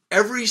 And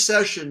every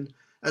session,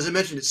 as I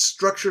mentioned, it's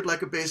structured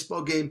like a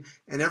baseball game,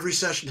 and every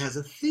session has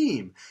a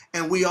theme.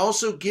 And we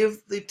also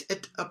give the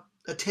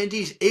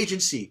attendees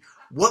agency.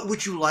 What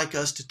would you like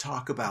us to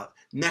talk about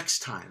next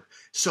time?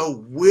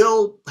 So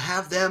we'll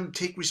have them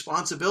take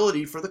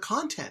responsibility for the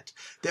content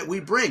that we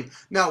bring.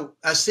 Now,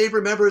 as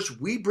SABRE members,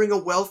 we bring a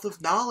wealth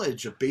of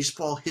knowledge of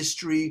baseball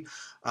history,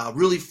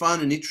 really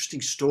fun and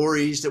interesting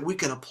stories that we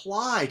can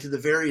apply to the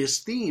various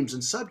themes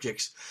and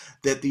subjects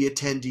that the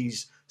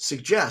attendees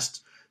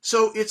suggest.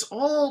 So it's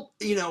all,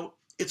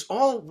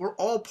 we're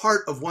all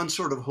part of one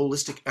sort of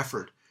holistic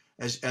effort,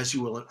 as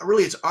you will. And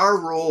really, it's our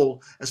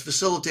role as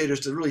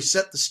facilitators to really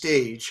set the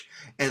stage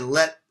and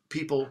let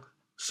people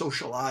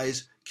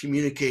socialize,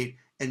 communicate,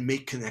 and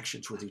make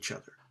connections with each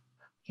other.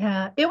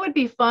 Yeah, it would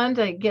be fun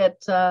to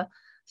get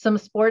some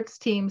sports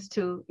teams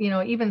to,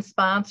 even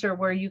sponsor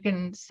where you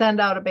can send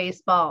out a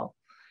baseball,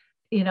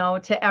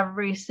 to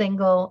every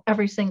single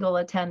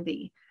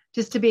attendee,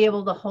 just to be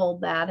able to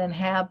hold that and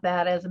have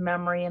that as a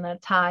memory and a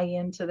tie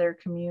into their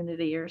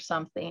community or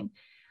something.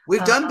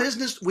 We've done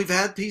business. We've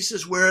had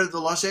pieces where the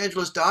Los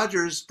Angeles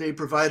Dodgers, they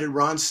provided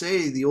Ron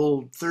Say, the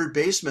old third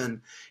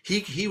baseman.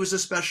 He was a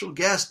special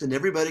guest, and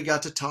everybody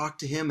got to talk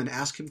to him and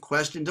ask him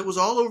questions. It was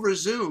all over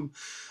Zoom.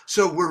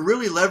 So we're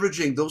really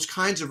leveraging those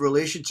kinds of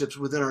relationships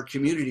within our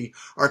community.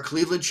 Our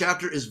Cleveland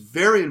chapter is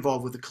very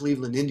involved with the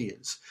Cleveland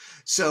Indians.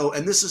 So,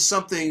 and this is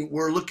something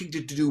we're looking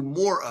to do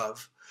more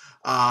of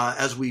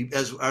as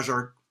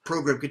our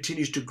program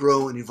continues to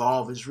grow and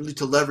evolve, is really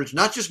to leverage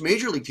not just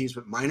major league teams,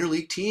 but minor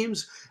league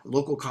teams,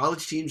 local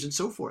college teams, and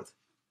so forth.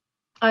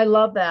 I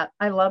love that.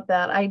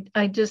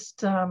 I just,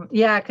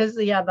 because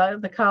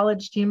the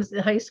college teams,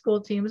 the high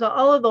school teams,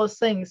 all of those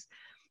things.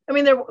 I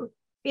mean,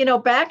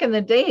 back in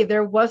the day,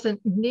 there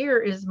wasn't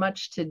near as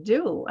much to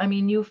do. I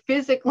mean, you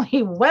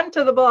physically went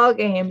to the ball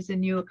games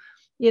and you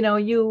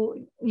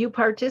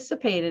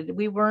participated.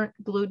 We weren't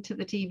glued to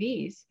the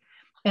TVs.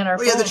 And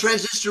the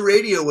transistor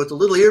radio with the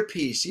little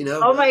earpiece,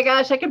 Oh my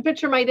gosh, I can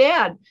picture my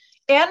dad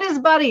and his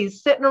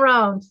buddies sitting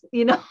around,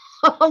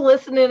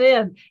 listening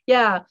in.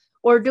 Yeah.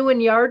 Or doing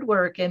yard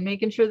work and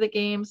making sure the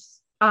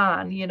game's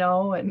on,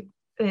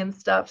 and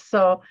stuff.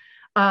 So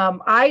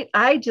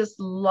I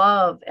just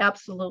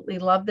absolutely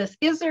love this.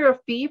 Is there a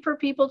fee for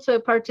people to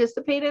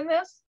participate in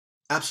this?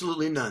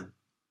 Absolutely none.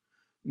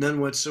 None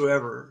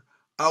whatsoever.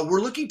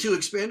 We're looking to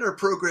expand our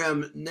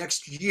program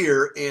next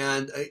year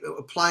and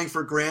applying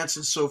for grants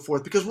and so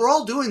forth, because we're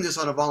all doing this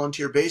on a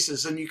volunteer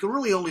basis, and you can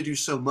really only do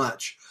so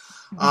much.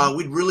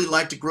 We'd really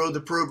like to grow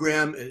the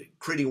program,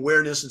 creating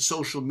awareness in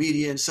social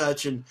media and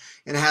such, and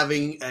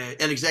having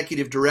an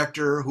executive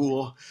director who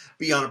will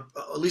be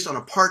at least on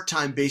a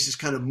part-time basis,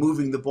 kind of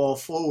moving the ball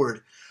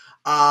forward.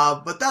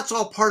 But that's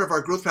all part of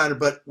our growth pattern.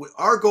 But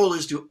our goal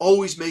is to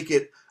always make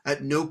it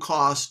at no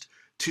cost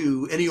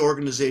to any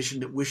organization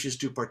that wishes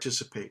to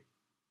participate.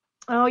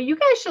 Oh, you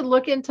guys should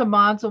look into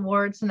Maud's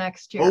Awards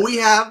next year. Well, we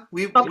have.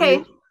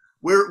 Okay.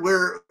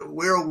 We're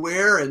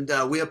aware, and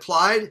we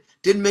applied.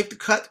 Didn't make the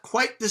cut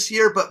quite this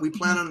year, but we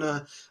plan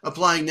on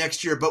applying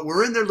next year. But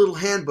we're in their little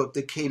handbook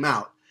that came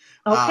out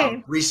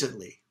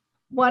recently.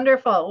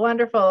 Wonderful.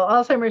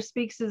 Alzheimer's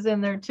Speaks is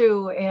in there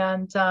too,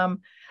 and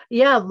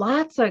yeah,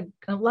 lots of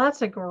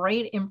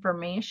great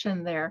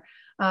information there.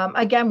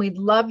 Again, we'd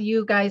love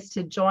you guys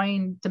to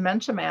join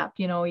Dementia Map.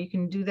 You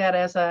can do that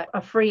as a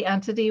free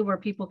entity where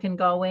people can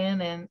go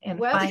in and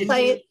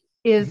website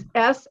is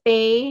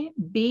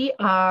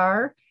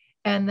SABR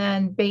and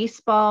then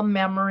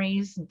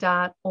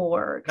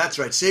baseballmemories.org. That's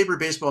right,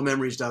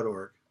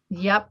 saberbaseballmemories.org.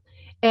 Yep.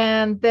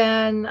 And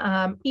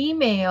then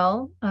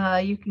email,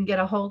 you can get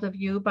a hold of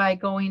you by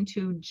going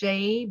to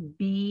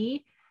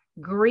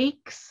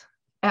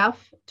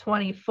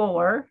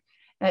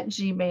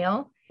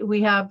jbgreeksf24@gmail.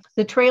 We have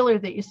the trailer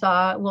that you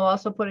saw. We'll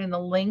also put in the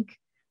link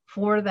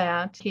for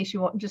that in case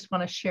you just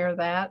want to share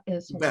that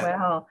as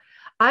well.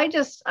 Like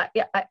I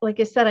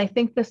said, I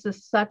think this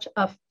is such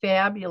a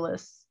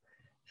fabulous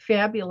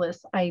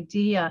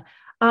idea.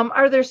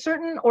 Are there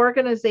certain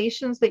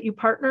organizations that you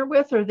partner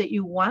with or that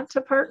you want to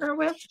partner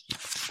with?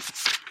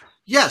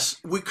 Yes,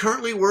 we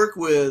currently work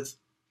with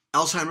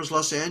Alzheimer's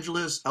Los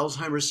Angeles,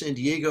 Alzheimer's San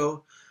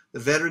Diego, the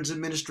Veterans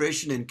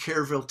Administration in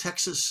Kerrville,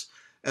 Texas,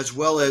 as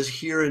well as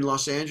here in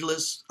Los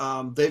Angeles.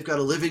 They've got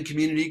a living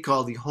community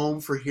called the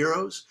Home for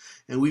Heroes,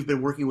 and we've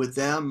been working with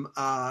them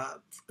from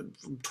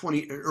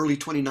early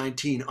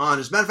 2019 on.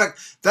 As a matter of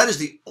fact, that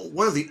is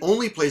one of the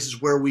only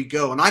places where we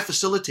go, and I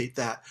facilitate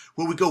that,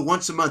 where we go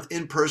once a month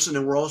in person,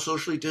 and we're all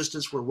socially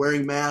distanced, we're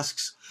wearing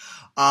masks,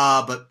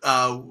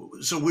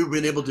 so we've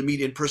been able to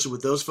meet in person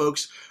with those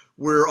folks.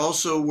 We're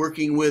also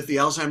working with the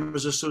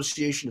Alzheimer's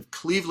Association of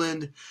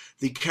Cleveland,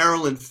 the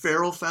Carolyn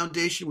Farrell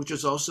Foundation, which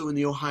is also in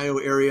the Ohio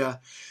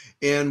area,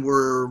 and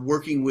we're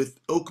working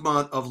with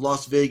Oakmont of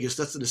Las Vegas.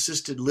 That's an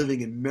assisted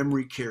living and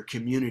memory care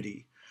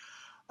community.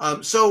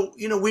 So,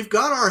 we've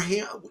got our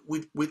hand.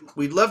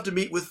 We'd love to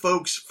meet with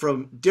folks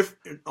from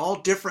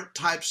all different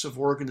types of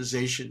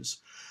organizations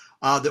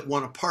that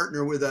want to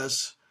partner with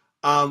us.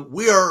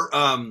 We're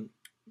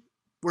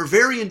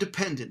very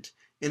independent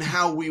in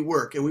how we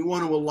work, and we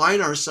want to align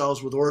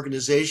ourselves with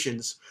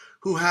organizations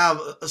who have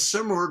a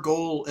similar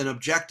goal and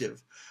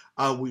objective.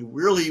 We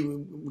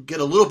really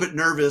get a little bit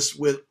nervous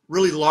with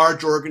really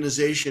large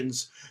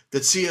organizations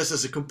that see us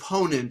as a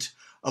component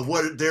of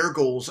what their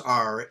goals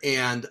are.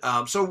 And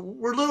so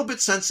we're a little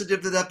bit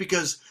sensitive to that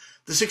because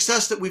the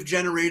success that we've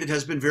generated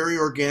has been very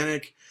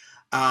organic,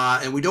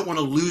 and we don't want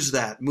to lose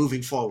that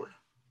moving forward.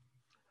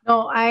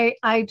 No,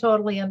 I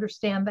totally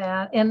understand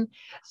that. And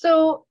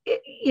so,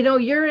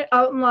 you're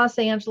out in Los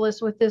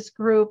Angeles with this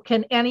group.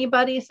 Can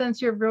anybody,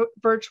 since you're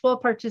virtual,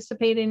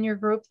 participate in your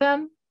group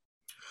then?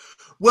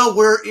 Well,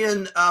 we're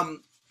in,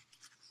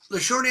 the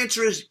short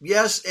answer is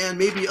yes, and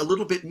maybe a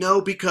little bit no,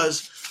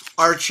 because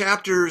our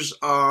chapters,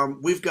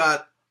 we've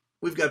got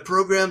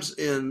programs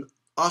in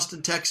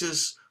Austin,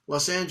 Texas,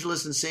 Los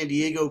Angeles and San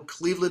Diego,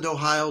 Cleveland,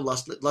 Ohio,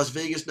 Las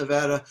Vegas,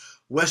 Nevada,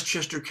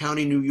 Westchester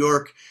County, New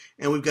York,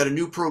 and we've got a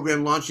new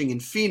program launching in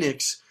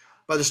Phoenix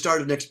by the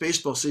start of next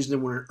baseball season,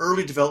 and we're in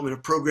early development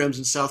of programs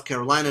in South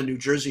Carolina, New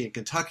Jersey, and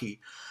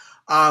Kentucky.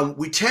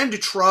 We tend to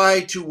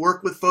try to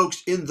work with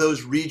folks in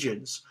those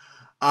regions.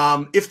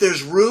 If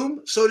there's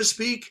room, so to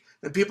speak,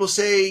 and people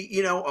say,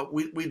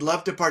 we'd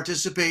love to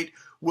participate,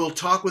 we'll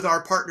talk with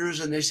our partners,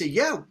 and they say,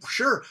 yeah,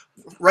 sure.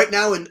 Right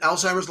now in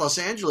Alzheimer's Los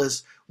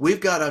Angeles, we've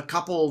got a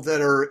couple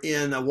that are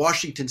in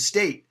Washington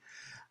State.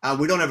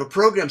 We don't have a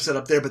program set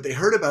up there, but they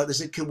heard about it. They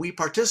said, can we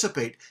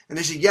participate? And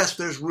they said, yes,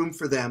 there's room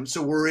for them.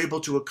 So we're able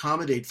to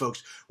accommodate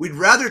folks. We'd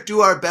rather do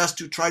our best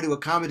to try to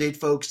accommodate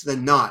folks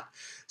than not.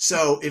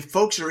 So if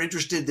folks are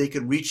interested, they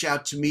can reach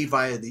out to me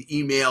via the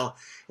email,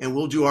 and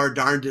we'll do our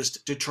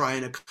darndest to try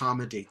and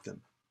accommodate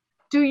them.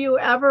 Do you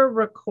ever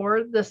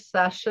record the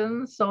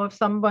session? So if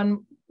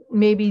someone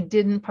maybe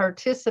didn't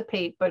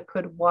participate but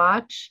could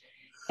watch?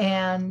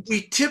 And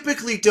we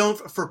typically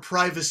don't for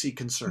privacy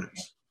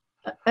concerns.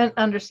 And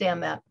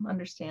understand that.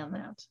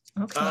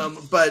 Okay.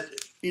 But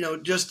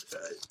just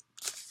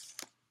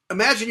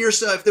imagine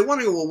yourself. If they're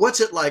wondering, well,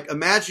 what's it like?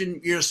 Imagine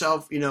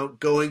yourself,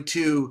 going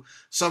to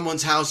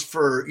someone's house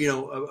for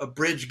a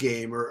bridge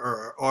game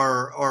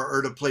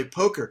or to play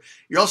poker.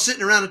 You're all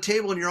sitting around a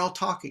table and you're all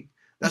talking.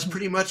 That's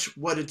pretty much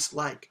what it's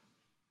like.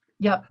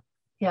 Yep.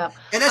 Yeah.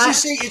 And as you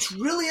say, it's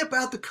really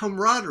about the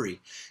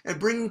camaraderie and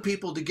bringing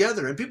people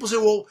together. And people say,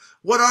 well,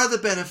 what are the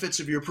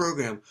benefits of your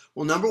program?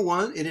 Well, number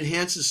one, it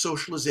enhances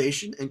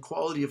socialization and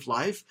quality of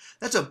life.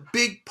 That's a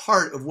big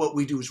part of what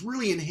we do, is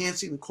really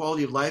enhancing the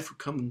quality of life who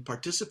come and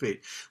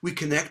participate. We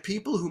connect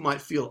people who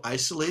might feel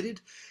isolated.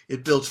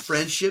 It builds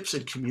friendships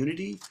and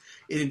community.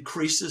 It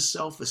increases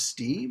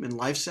self-esteem and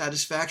life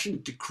satisfaction.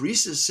 It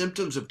decreases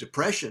symptoms of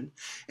depression.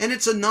 And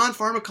it's a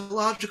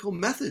non-pharmacological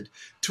method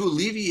to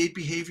alleviate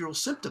behavioral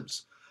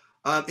symptoms.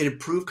 It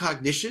improves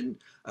cognition,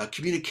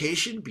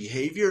 communication,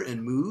 behavior,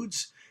 and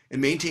moods. It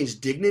maintains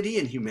dignity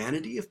and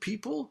humanity of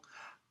people.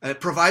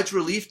 It provides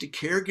relief to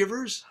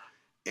caregivers.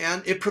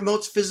 And it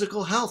promotes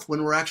physical health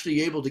when we're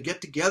actually able to get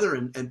together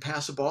and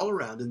pass a ball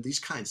around and these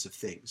kinds of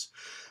things.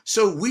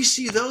 So we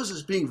see those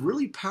as being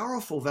really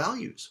powerful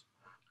values.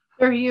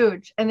 They're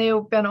huge, and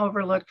they've been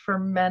overlooked for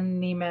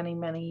many, many,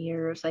 many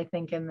years, I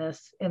think, in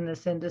this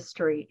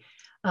industry.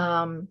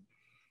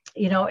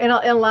 You know, and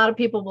a lot of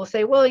people will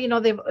say, well, you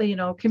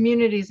know,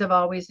 communities have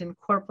always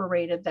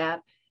incorporated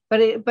that,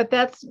 but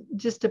that's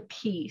just a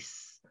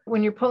piece.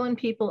 When you're pulling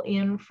people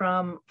in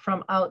from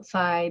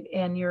outside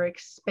and you're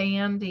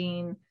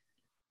expanding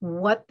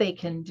what they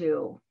can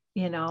do,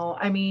 you know,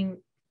 I mean,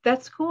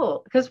 that's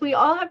cool, because we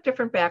all have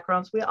different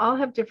backgrounds, we all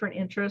have different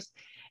interests,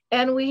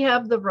 and we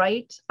have the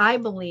right, I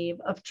believe,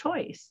 of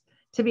choice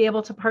to be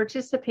able to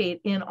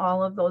participate in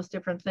all of those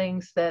different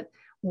things that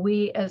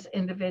we as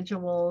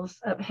individuals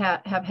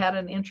have had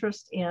an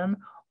interest in,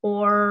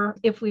 or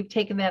if we've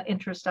taken that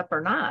interest up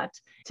or not,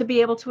 to be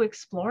able to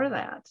explore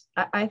that.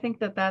 I think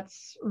that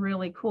that's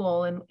really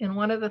cool. And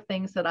one of the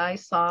things that I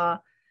saw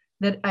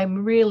that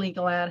I'm really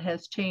glad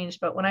has changed,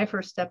 but when I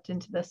first stepped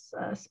into this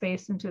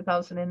space in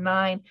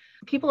 2009,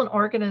 people and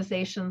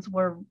organizations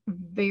were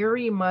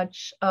very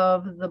much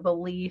of the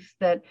belief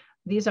that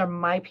these are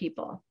my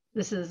people,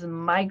 this is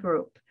my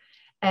group,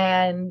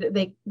 and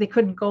they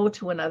couldn't go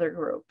to another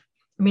group.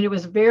 I mean, it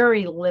was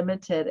very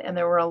limited, and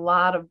there were a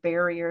lot of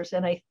barriers.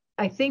 And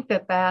I think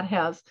that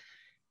has,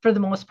 for the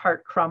most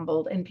part,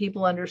 crumbled, and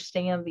people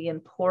understand the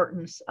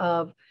importance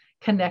of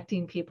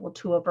connecting people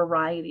to a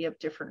variety of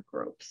different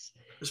groups.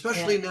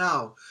 Especially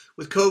now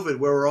with COVID,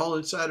 where we're all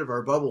inside of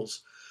our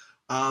bubbles.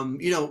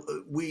 You know,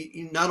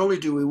 we not only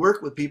do we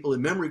work with people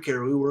in memory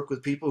care, we work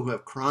with people who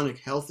have chronic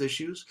health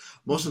issues.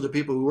 Most of the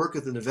people we work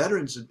with in the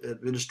Veterans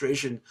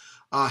Administration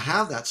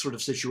have that sort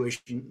of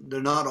situation.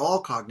 They're not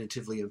all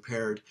cognitively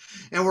impaired.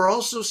 And we're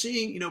also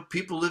seeing, you know,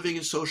 people living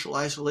in social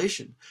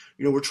isolation.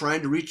 You know, we're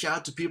trying to reach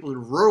out to people in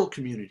rural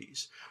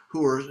communities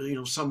who are, you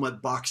know,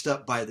 somewhat boxed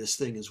up by this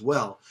thing as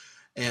well.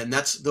 And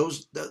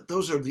those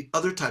are the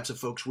other types of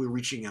folks we're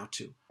reaching out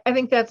to. I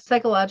think that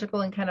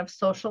psychological and kind of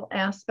social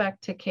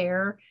aspect to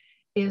care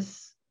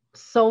is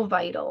so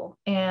vital,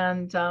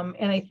 and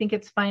I think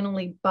it's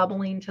finally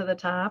bubbling to the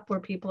top, where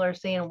people are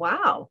saying,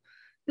 wow,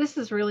 this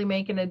is really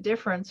making a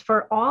difference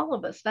for all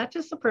of us, not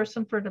just the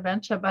person for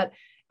dementia, but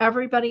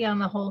everybody on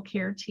the whole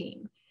care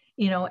team,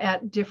 you know,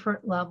 at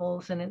different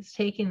levels. And it's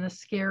taking the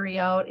scary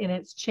out, and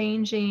it's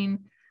changing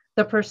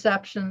the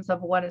perceptions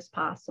of what is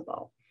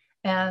possible.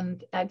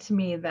 And to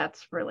me,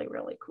 that's really,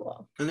 really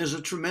cool. And there's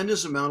a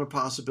tremendous amount of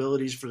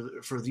possibilities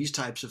for these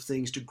types of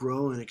things to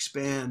grow and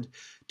expand,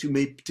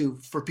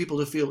 for people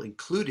to feel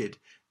included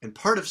and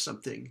part of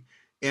something.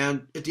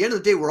 And at the end of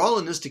the day, we're all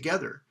in this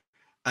together.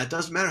 It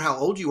doesn't matter how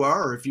old you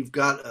are, or if you've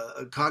got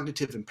a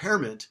cognitive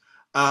impairment.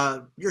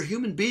 You're a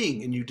human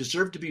being, and you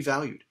deserve to be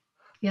valued.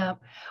 Yeah.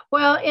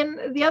 Well,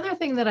 and the other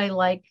thing that I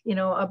like, you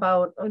know,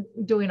 about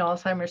doing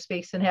Alzheimer's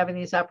Speaks and having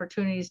these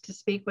opportunities to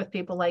speak with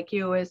people like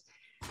you is,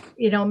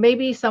 you know,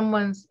 maybe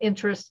someone's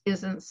interest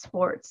isn't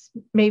sports.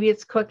 Maybe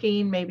it's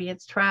cooking, maybe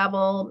it's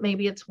travel,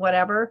 maybe it's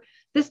whatever.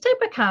 This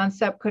type of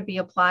concept could be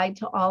applied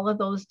to all of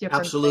those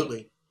different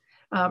Absolutely.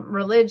 things.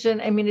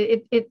 Religion, I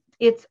mean,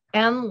 it's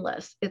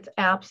endless. It's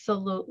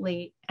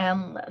absolutely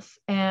endless.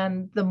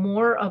 And the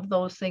more of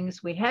those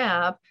things we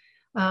have,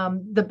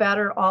 the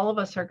better all of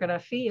us are going to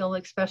feel,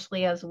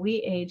 especially as we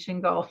age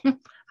and go,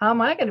 how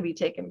am I going to be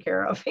taken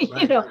care of?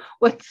 Right. You know,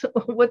 what's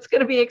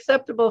going to be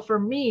acceptable for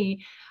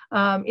me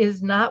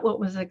is not what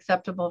was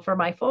acceptable for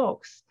my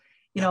folks,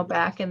 you know,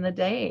 back in the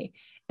day.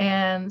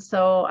 And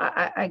so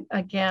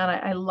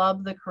I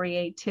love the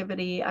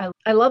creativity.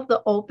 I love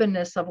the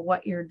openness of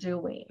what you're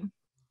doing,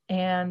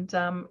 and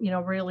you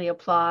know, really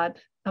applaud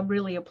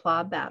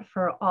that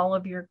for all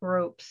of your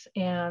groups.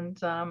 And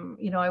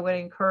you know, I would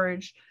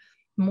encourage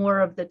more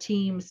of the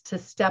teams to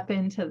step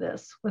into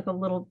this with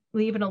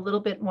even a little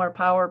bit more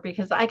power,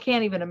 because I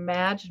can't even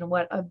imagine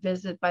what a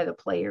visit by the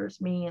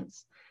players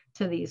means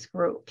to these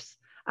groups.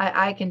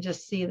 I can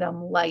just see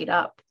them light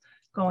up,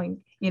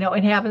 going, you know,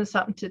 and having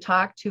something to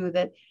talk to,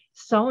 that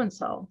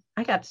so-and-so,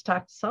 I got to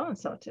talk to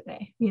so-and-so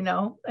today, you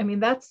know. I mean,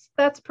 that's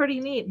pretty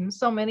neat. And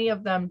so many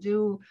of them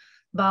do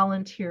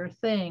volunteer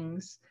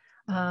things.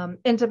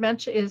 And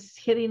dementia is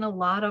hitting a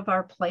lot of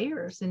our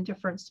players in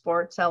different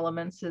sports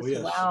elements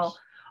as well.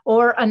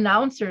 Or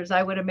announcers,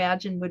 I would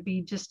imagine, would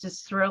be just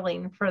as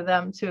thrilling for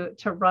them to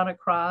run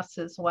across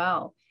as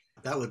well.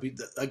 That would be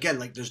again,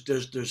 like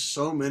there's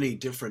so many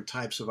different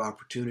types of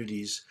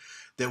opportunities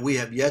that we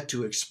have yet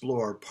to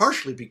explore.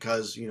 Partially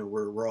because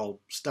we're all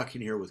stuck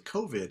in here with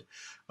COVID.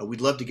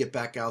 We'd love to get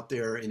back out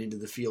there and into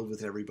the field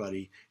with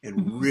everybody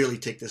and really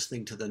take this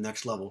thing to the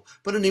next level.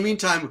 But in the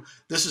meantime,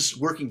 this is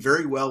working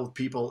very well with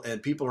people,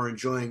 and people are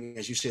enjoying,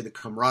 as you say, the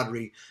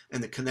camaraderie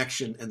and the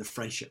connection and the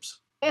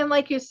friendships. And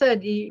like you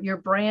said, your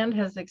brand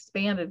has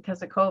expanded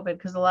because of COVID,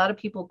 because a lot of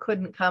people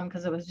couldn't come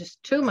because it was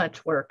just too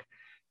much work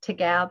to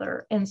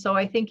gather. And so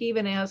I think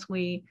even as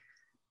we,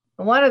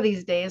 one of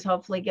these days,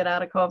 hopefully get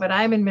out of COVID,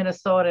 I'm in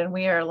Minnesota and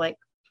we are like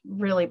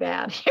really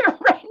bad here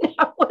right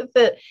now with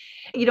it.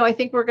 I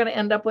think we're going to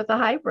end up with a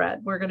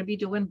hybrid. We're going to be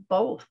doing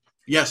both.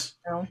 Yes.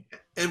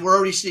 And we're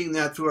already seeing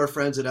that through our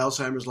friends at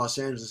Alzheimer's Los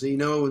Angeles.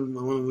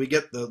 When we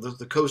get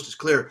the coast is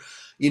clear,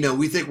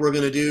 we think we're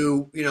going to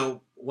do,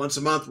 once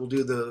a month, we'll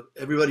do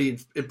everybody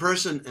in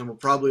person, and we'll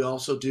probably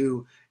also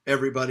do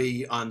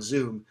everybody on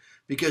Zoom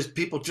because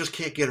people just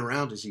can't get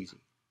around as easy.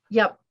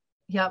 Yep.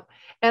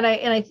 And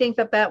I think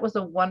that was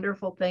a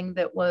wonderful thing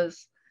that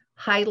was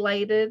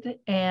highlighted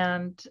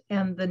and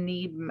the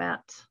need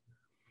met.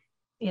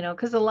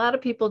 Because a lot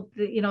of people,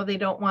 they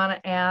don't want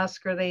to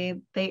ask, or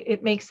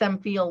it makes them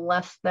feel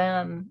less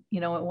than,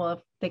 well, if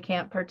they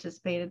can't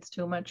participate, it's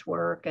too much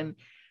work, and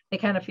they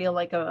kind of feel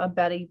like a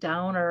Betty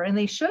Downer, and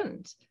they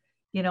shouldn't,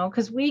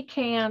 because we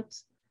can't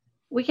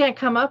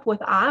come up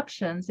with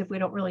options if we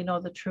don't really know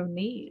the true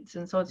needs.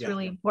 And so it's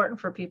really important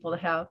for people to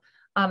have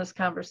honest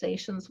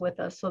conversations with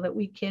us so that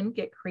we can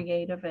get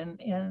creative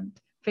and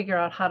figure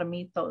out how to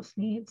meet those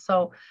needs.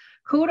 So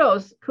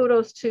kudos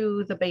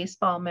to the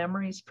Baseball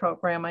Memories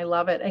program. I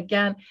love it.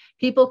 Again,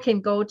 people can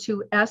go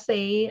to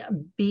SABR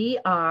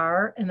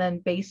and then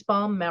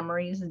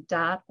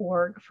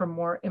baseballmemories.org for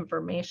more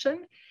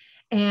information.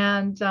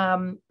 And,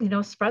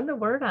 spread the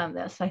word on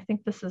this. I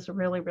think this is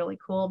really, really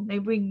cool.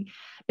 Maybe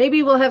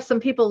we'll have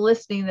some people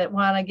listening that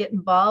want to get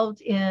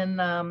involved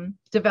in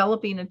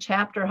developing a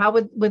chapter. How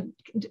do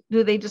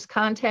they just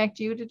contact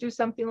you to do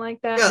something like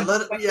that?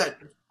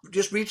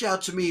 Just reach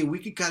out to me. We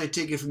can kind of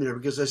take it from there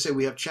because I say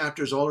we have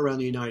chapters all around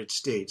the United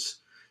States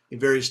in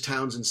various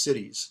towns and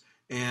cities.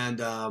 And,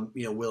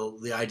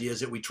 the idea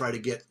is that we try to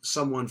get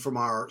someone from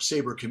our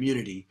SABR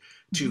community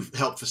to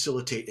help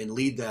facilitate and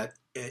lead that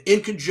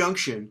in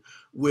conjunction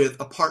with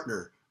a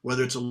partner,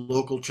 whether it's a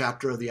local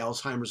chapter of the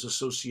Alzheimer's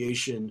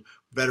Association,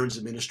 Veterans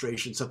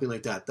Administration, something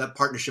like that. That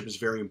partnership is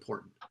very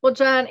important. Well,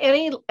 John,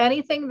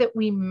 anything that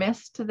we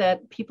missed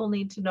that people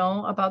need to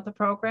know about the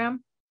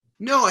program?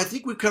 No, I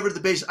think we've covered the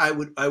base. I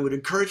would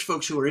encourage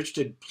folks who are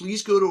interested,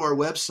 please go to our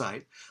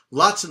website.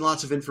 Lots and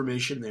lots of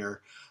information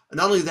there. And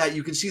not only that,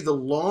 you can see the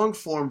long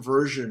form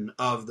version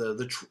of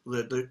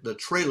the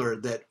trailer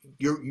that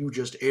you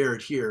just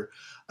aired here.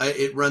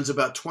 It runs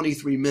about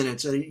 23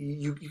 minutes, and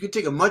you can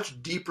take a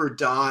much deeper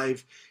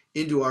dive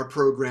into our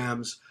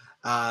programs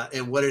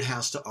and what it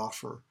has to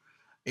offer.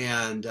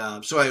 And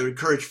so I would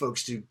encourage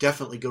folks to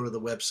definitely go to the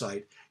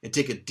website and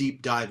take a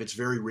deep dive. It's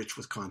very rich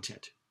with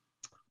content.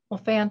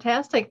 Well,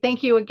 fantastic.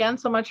 Thank you again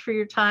so much for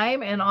your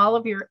time and all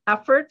of your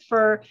effort,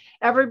 for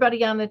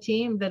everybody on the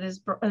team that's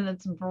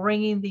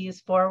bringing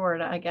these forward.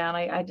 Again,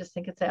 I just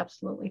think it's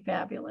absolutely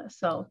fabulous.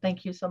 So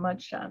thank you so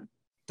much, John.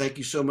 Thank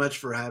you so much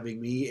for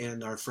having me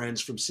and our friends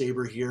from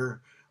SABR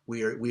here.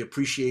 We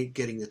appreciate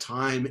getting the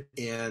time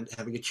and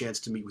having a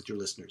chance to meet with your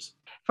listeners.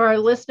 For our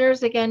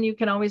listeners, again, you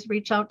can always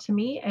reach out to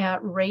me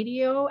at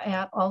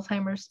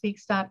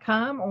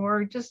radio@alzheimersspeaks.com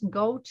or just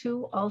go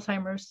to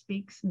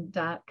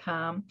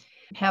alzheimersspeaks.com.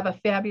 Have a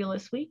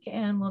fabulous week,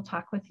 and we'll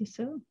talk with you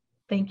soon.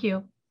 Thank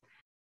you.